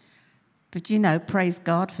 but praise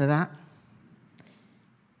God for that.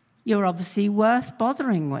 You're obviously worth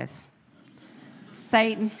bothering with.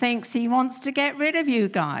 Satan thinks he wants to get rid of you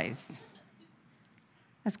guys.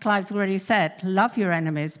 As Clive's already said, love your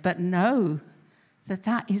enemies, but know that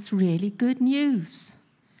that is really good news.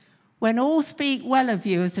 When all speak well of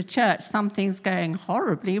you as a church, something's going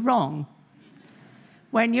horribly wrong.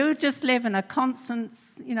 When you just live in a constant,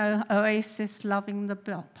 oasis, loving the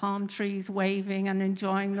palm trees, waving and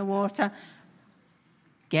enjoying the water,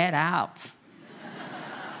 get out.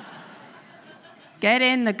 Get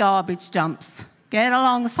in the garbage dumps. Get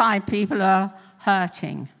alongside people who are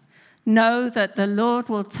hurting. Know that the Lord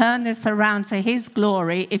will turn this around to his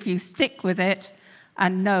glory if you stick with it,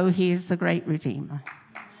 and know he is the great Redeemer.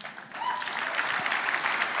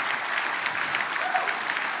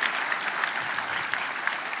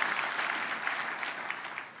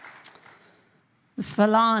 The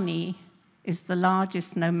Fulani is the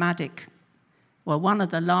largest one of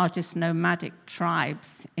the largest nomadic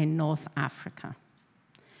tribes in North Africa.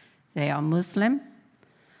 They are Muslim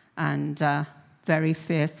and very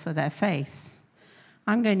fierce for their faith.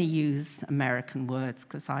 I'm going to use American words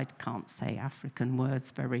because I can't say African words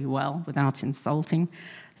very well without insulting.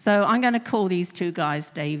 So I'm going to call these two guys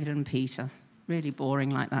David and Peter. Really boring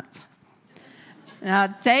like that. Now,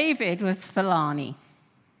 David was Fulani.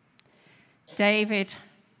 David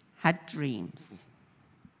had dreams.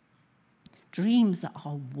 Dreams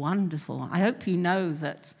are wonderful. I hope you know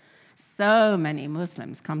that so many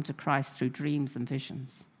Muslims come to Christ through dreams and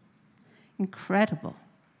visions. Incredible.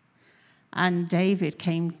 And David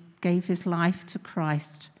gave his life to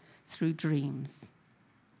Christ through dreams.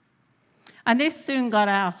 And this soon got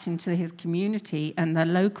out into his community, and the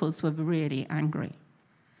locals were really angry.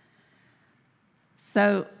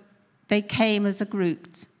 So they came as a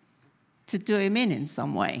group to do him in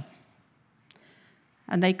some way.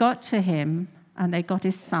 And they got to him, and they got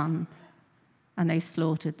his son, and they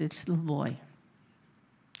slaughtered this little boy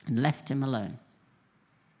and left him alone.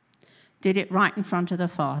 Did it right in front of the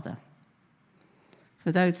father.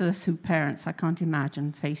 For those of us who are parents, I can't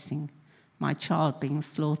imagine facing my child being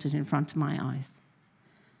slaughtered in front of my eyes.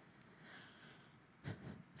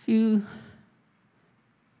 A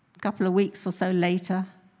couple of weeks or so later,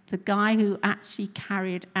 the guy who actually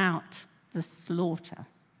carried out the slaughter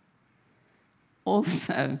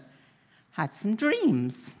also had some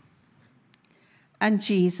dreams. And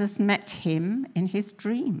Jesus met him in his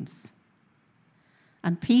dreams.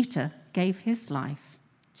 And Peter gave his life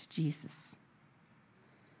to Jesus.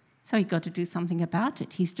 So he got to do something about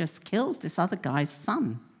it. He's just killed this other guy's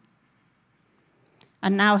son.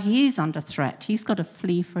 And now he's under threat. He's got to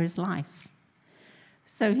flee for his life.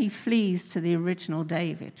 So he flees to the original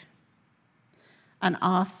David and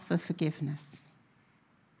asks for forgiveness,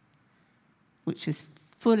 which is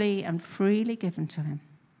fully and freely given to him.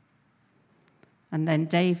 And then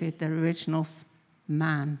David, the original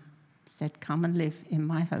man, said, "Come and live in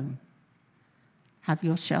my home. Have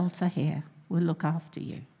your shelter here. We'll look after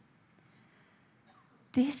you."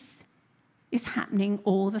 This is happening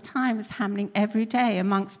all the time. It's happening every day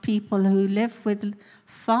amongst people who live with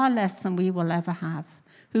far less than we will ever have,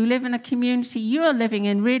 who live in a community. You're living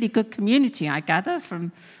in really good community, I gather,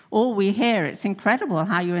 from all we hear. It's incredible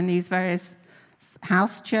how you're in these various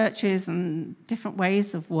house churches and different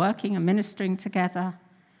ways of working and ministering together.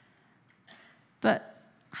 But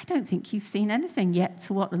I don't think you've seen anything yet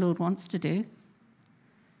to what the Lord wants to do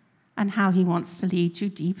and how he wants to lead you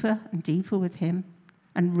deeper and deeper with him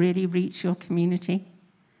and really reach your community.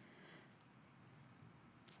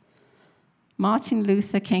 Martin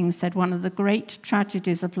Luther King said one of the great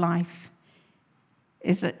tragedies of life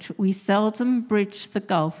is that we seldom bridge the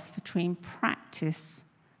gulf between practice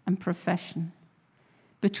and profession,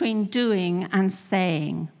 between doing and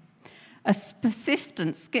saying. A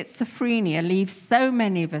persistent schizophrenia leaves so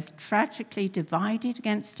many of us tragically divided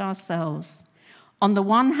against ourselves. On the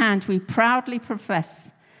one hand, we proudly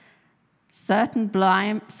profess certain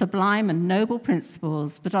sublime and noble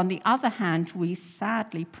principles, but on the other hand, we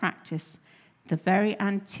sadly practice the very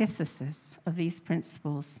antithesis of these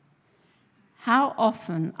principles. How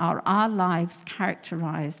often are our lives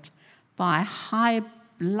characterized by a high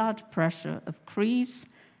blood pressure of creeds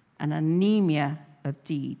and anemia of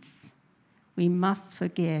deeds? We must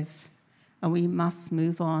forgive and we must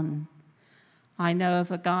move on. I know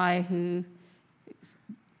of a guy who,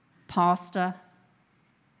 pastor,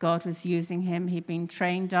 God was using him. He'd been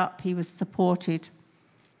trained up. He was supported.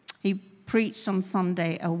 He preached on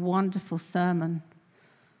Sunday a wonderful sermon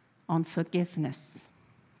on forgiveness.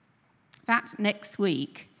 That next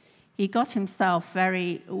week, he got himself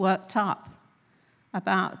very worked up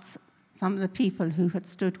about some of the people who had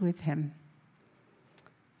stood with him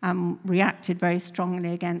and reacted very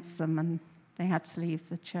strongly against them, and they had to leave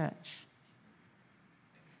the church.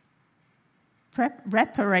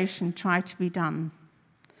 Reparation tried to be done.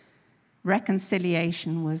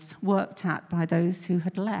 Reconciliation was worked at by those who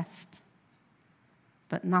had left,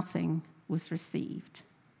 but nothing was received.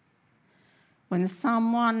 When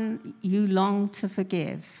someone you long to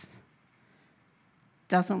forgive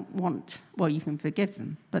doesn't want, well, you can forgive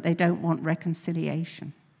them, but they don't want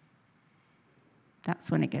reconciliation,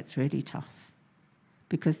 that's when it gets really tough,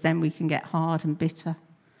 because then we can get hard and bitter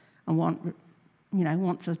and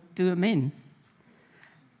want to do them in.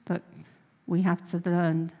 But we have to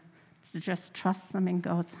learn to just trust them in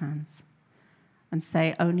God's hands and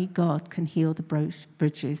say, only God can heal the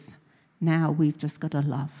bridges. Now we've just got to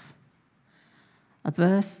love. A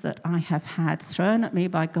verse that I have had thrown at me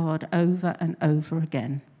by God over and over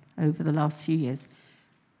again over the last few years.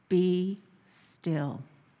 Be still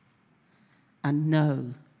and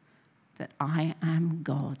know that I am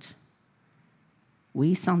God.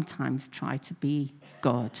 We sometimes try to be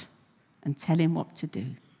God and tell him what to do.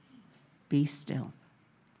 Be still.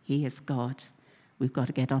 He is God. We've got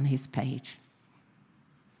to get on his page.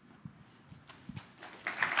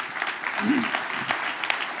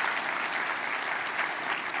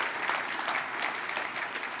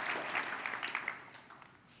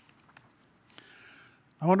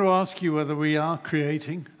 I want to ask you whether we are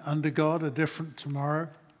creating under God a different tomorrow.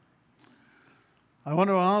 I want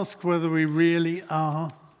to ask whether we really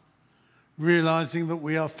are realizing that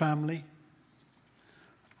we are family.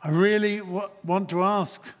 I really want to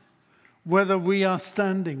ask whether we are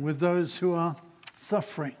standing with those who are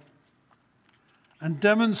suffering and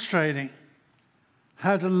demonstrating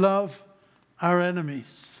how to love our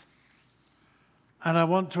enemies. And I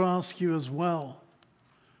want to ask you as well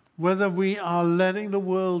whether we are letting the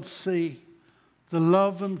world see the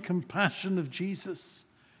love and compassion of Jesus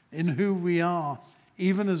in who we are,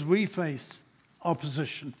 even as we face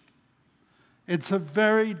opposition. It's a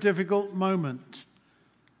very difficult moment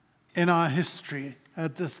in our history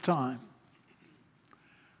at this time.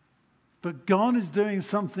 But God is doing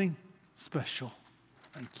something special.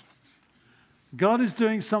 Thank you. God is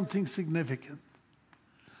doing something significant.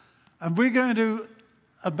 And we're going to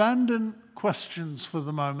abandon questions for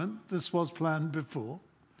the moment. This was planned before,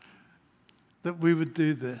 that we would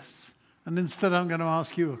do this. And instead, I'm going to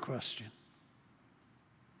ask you a question.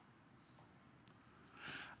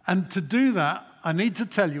 And to do that, I need to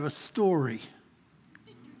tell you a story.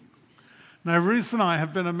 Now, Ruth and I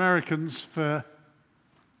have been Americans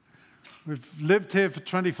we've lived here for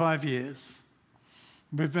 25 years.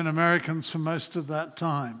 We've been Americans for most of that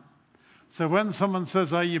time. So when someone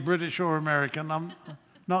says, are you British or American, I'm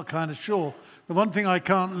not kind of sure. The one thing I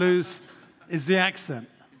can't lose is the accent.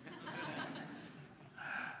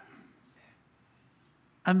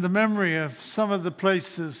 And the memory of some of the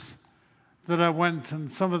places that I went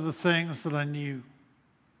and some of the things that I knew.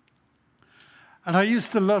 And I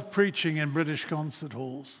used to love preaching in British concert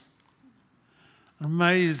halls.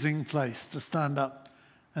 Amazing place to stand up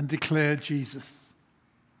and declare Jesus.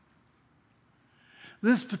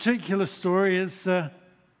 This particular story is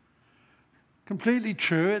completely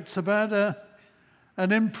true. It's about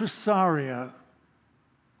an impresario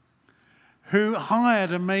who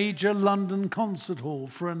hired a major London concert hall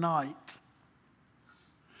for a night.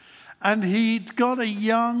 And he'd got a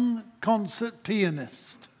young concert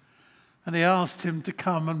pianist, and he asked him to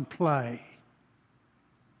come and play.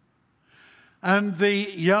 And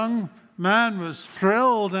the young man was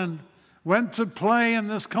thrilled and went to play in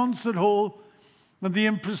this concert hall, and the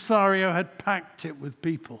impresario had packed it with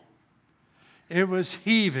people. It was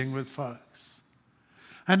heaving with folks.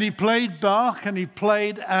 And he played Bach, and he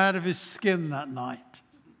played out of his skin that night.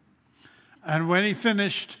 And when he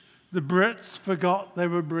finished, the Brits forgot they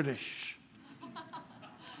were British.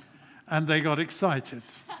 And they got excited.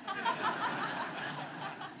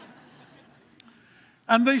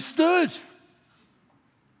 And they stood.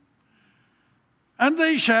 And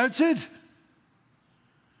they shouted.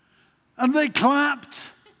 And they clapped.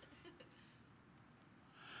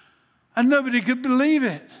 And nobody could believe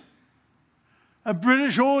it. A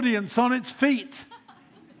British audience on its feet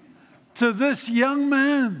to this young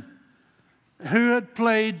man who had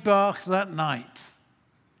played Bach that night.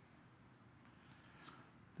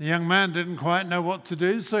 The young man didn't quite know what to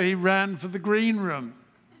do, so he ran for the green room.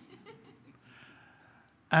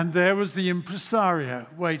 And there was the impresario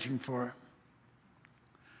waiting for him.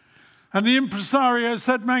 And the impresario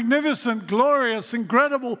said, "Magnificent, glorious,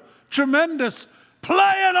 incredible, tremendous,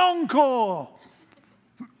 play an encore."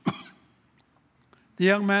 The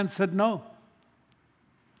young man said no.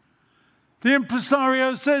 The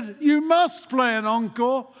impresario said, "You must play an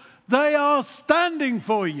encore. They are standing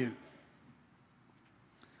for you."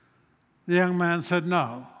 The young man said,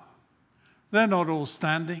 "No, they're not all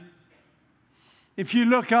standing. If you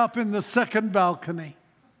look up in the second balcony,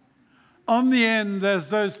 on the end there's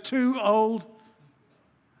those two old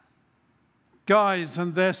guys,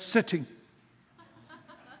 and they're sitting."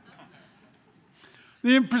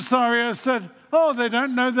 The impresario said, "Oh, they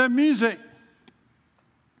don't know their music."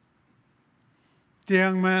 The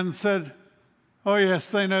young man said, "Oh, yes,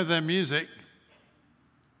 they know their music.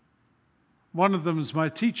 One of them is my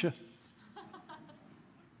teacher.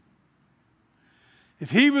 If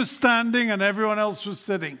he was standing and everyone else was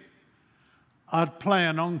sitting, I'd play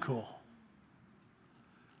an encore.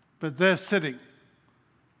 But they're sitting.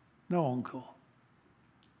 No encore."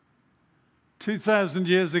 2,000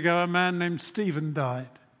 years ago, a man named Stephen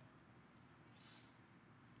died.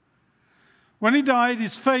 When he died,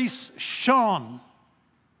 his face shone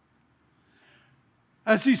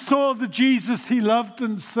as he saw the Jesus he loved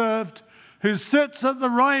and served, who sits at the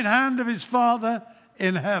right hand of his Father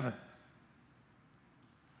in heaven.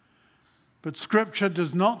 But Scripture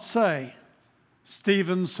does not say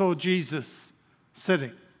Stephen saw Jesus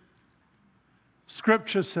sitting.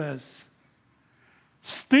 Scripture says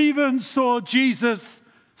Stephen saw Jesus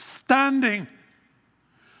standing.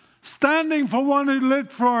 Standing for one who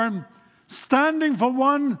lived for him. Standing for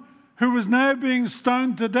one who was now being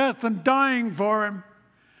stoned to death and dying for him.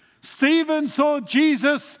 Stephen saw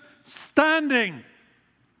Jesus standing.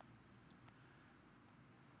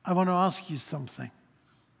 I want to ask you something.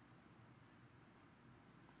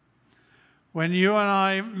 When you and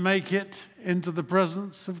I make it into the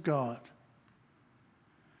presence of God,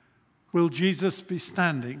 will Jesus be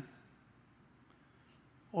standing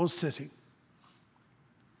or sitting?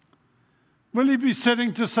 Will he be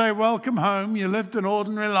sitting to say, "Welcome home, you lived an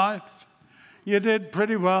ordinary life, you did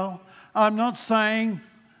pretty well"? I'm not saying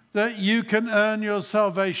that you can earn your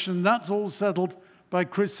salvation. That's all settled by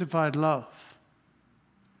crucified love.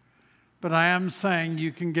 But I am saying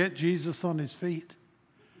you can get Jesus on his feet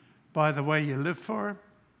by the way you live for him,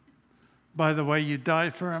 by the way you die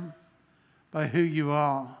for him, by who you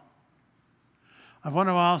are. I want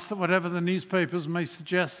to ask that whatever the newspapers may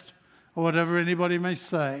suggest or whatever anybody may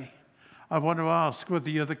say, I want to ask whether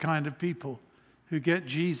you're the kind of people who get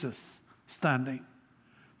Jesus standing,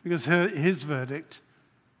 because his verdict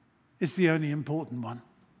is the only important one.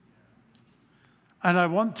 And I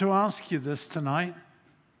want to ask you this tonight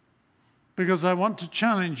because I want to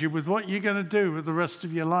challenge you with what you're going to do with the rest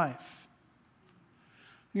of your life.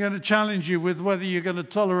 I'm going to challenge you with whether you're going to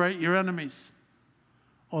tolerate your enemies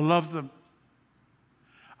or love them.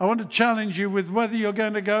 I want to challenge you with whether you're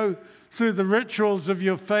going to go through the rituals of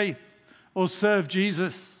your faith or serve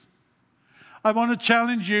Jesus. I want to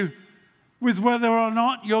challenge you with whether or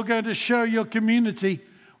not you're going to show your community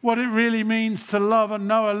what it really means to love and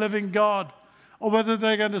know a living God, or whether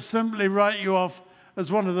they're going to simply write you off as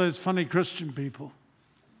one of those funny Christian people.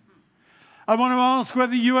 I want to ask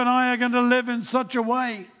whether you and I are going to live in such a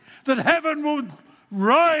way that heaven will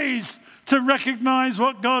rise to recognize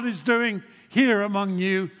what God is doing here among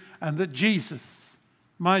you, and that Jesus,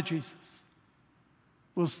 my Jesus,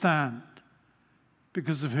 will stand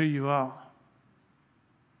because of who you are.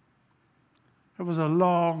 It was a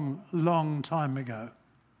long, long time ago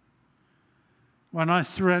when I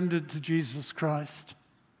surrendered to Jesus Christ,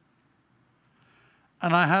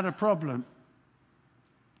 and I had a problem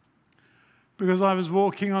because I was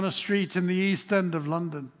walking on a street in the East End of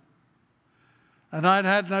London, and I'd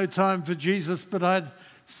had no time for Jesus, but I'd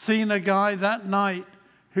seen a guy that night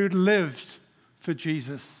who'd lived for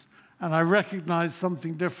Jesus, and I recognized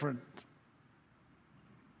something different.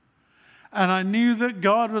 And I knew that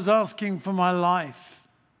God was asking for my life.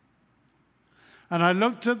 And I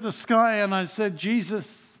looked at the sky and I said,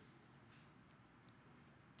 Jesus,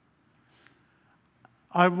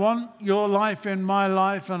 I want your life in my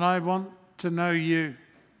life, and I want to know you.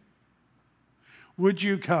 Would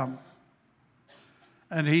you come?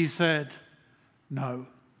 And he said, no.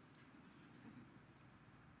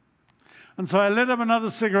 And so I lit up another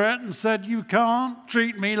cigarette and said, you can't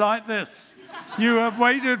treat me like this. You have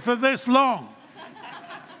waited for this long.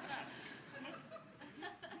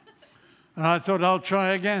 And I thought, I'll try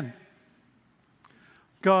again.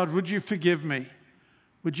 God, would you forgive me?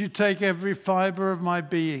 Would you take every fiber of my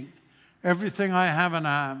being, everything I have and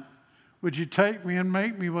am? Would you take me and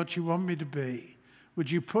make me what you want me to be? Would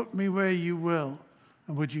you put me where you will?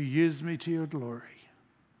 And would you use me to your glory?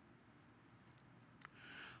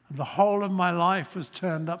 And the whole of my life was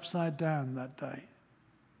turned upside down that day.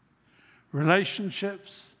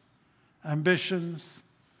 Relationships, ambitions,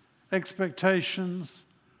 expectations,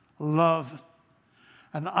 love.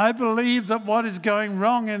 And I believe that what is going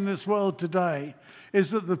wrong in this world today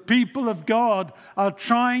is that the people of God are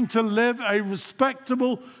trying to live a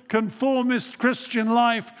respectable, conformist Christian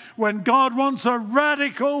life when God wants a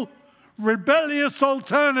radical, rebellious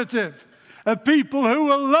alternative. A people who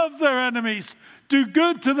will love their enemies, do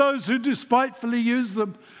good to those who despitefully use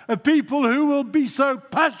them. A people who will be so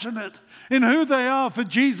passionate in who they are for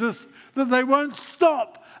Jesus that they won't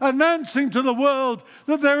stop announcing to the world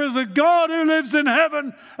that there is a God who lives in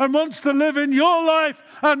heaven and wants to live in your life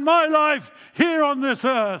and my life here on this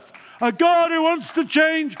earth. A God who wants to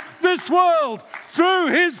change this world through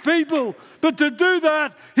his people. But to do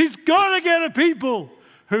that, he's got to get a people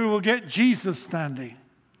who will get Jesus standing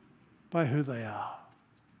by who they are.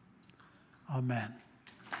 Amen.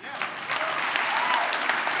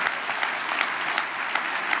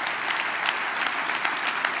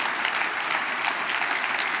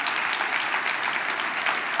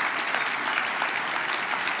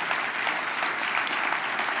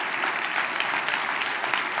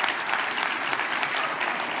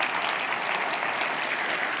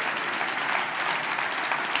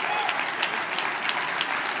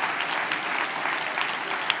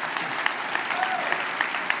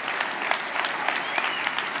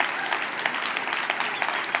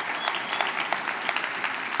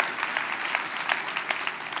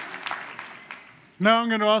 Now I'm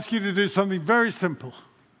going to ask you to do something very simple.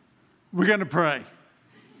 We're going to pray.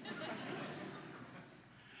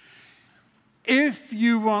 If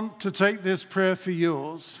you want to take this prayer for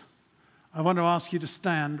yours, I want to ask you to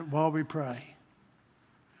stand while we pray.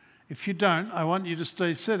 If you don't, I want you to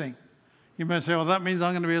stay sitting. You may say, well, that means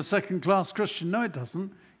I'm going to be a second-class Christian. No, it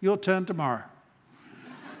doesn't. Your turn tomorrow.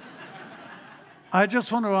 I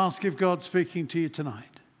just want to ask if God's speaking to you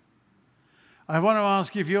tonight. I want to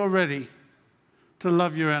ask if you're ready to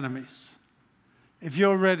love your enemies. If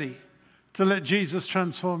you're ready to let Jesus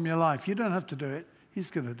transform your life, you don't have to do it.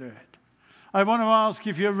 He's going to do it. I want to ask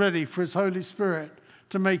if you're ready for his Holy Spirit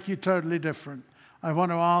to make you totally different. I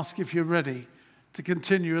want to ask if you're ready to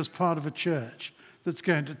continue as part of a church that's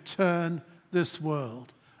going to turn this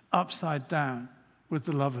world upside down with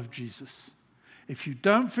the love of Jesus. If you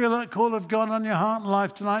don't feel that call of God on your heart and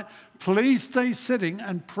life tonight, please stay sitting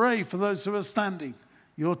and pray for those who are standing.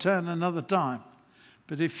 Your turn another time.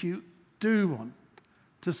 But if you do want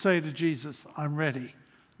to say to Jesus, I'm ready,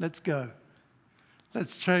 let's go.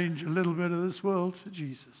 Let's change a little bit of this world for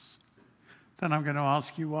Jesus. Then I'm going to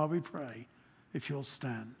ask you while we pray, if you'll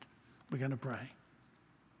stand. We're going to pray.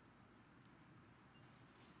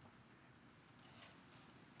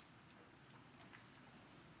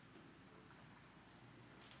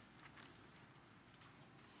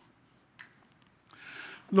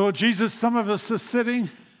 Lord Jesus, some of us are sitting.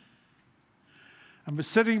 And we're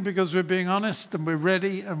sitting because we're being honest and we're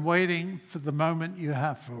ready and waiting for the moment you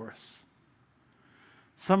have for us.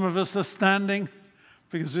 Some of us are standing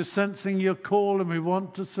because we're sensing your call and we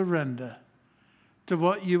want to surrender. to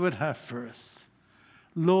what you would have for us.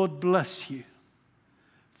 Lord, bless you.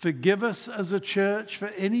 Forgive us as a church for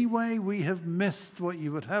any way we have missed what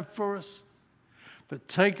you would have for us. But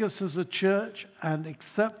take us as a church and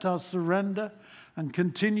accept our surrender and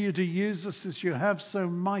continue to use us as you have so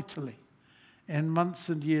mightily in months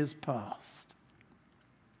and years past.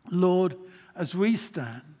 Lord, as we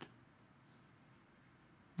stand,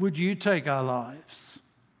 would you take our lives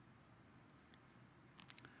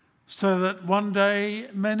so that one day,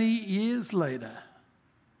 many years later,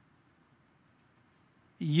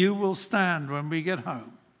 you will stand when we get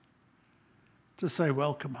home to say,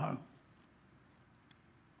 welcome home.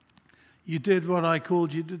 You did what I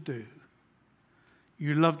called you to do.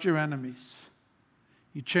 You loved your enemies.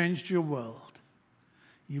 You changed your world.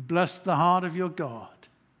 You blessed the heart of your God.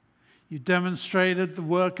 You demonstrated the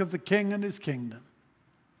work of the King and his kingdom.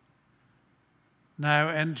 Now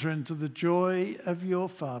enter into the joy of your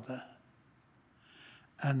Father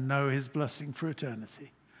and know his blessing for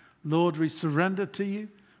eternity. Lord, we surrender to you.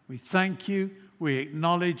 We thank you. We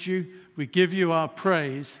acknowledge you. We give you our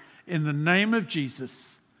praise in the name of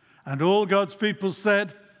Jesus. And all God's people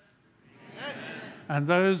said, amen. And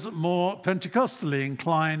those more Pentecostally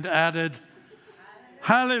inclined added,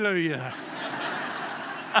 hallelujah.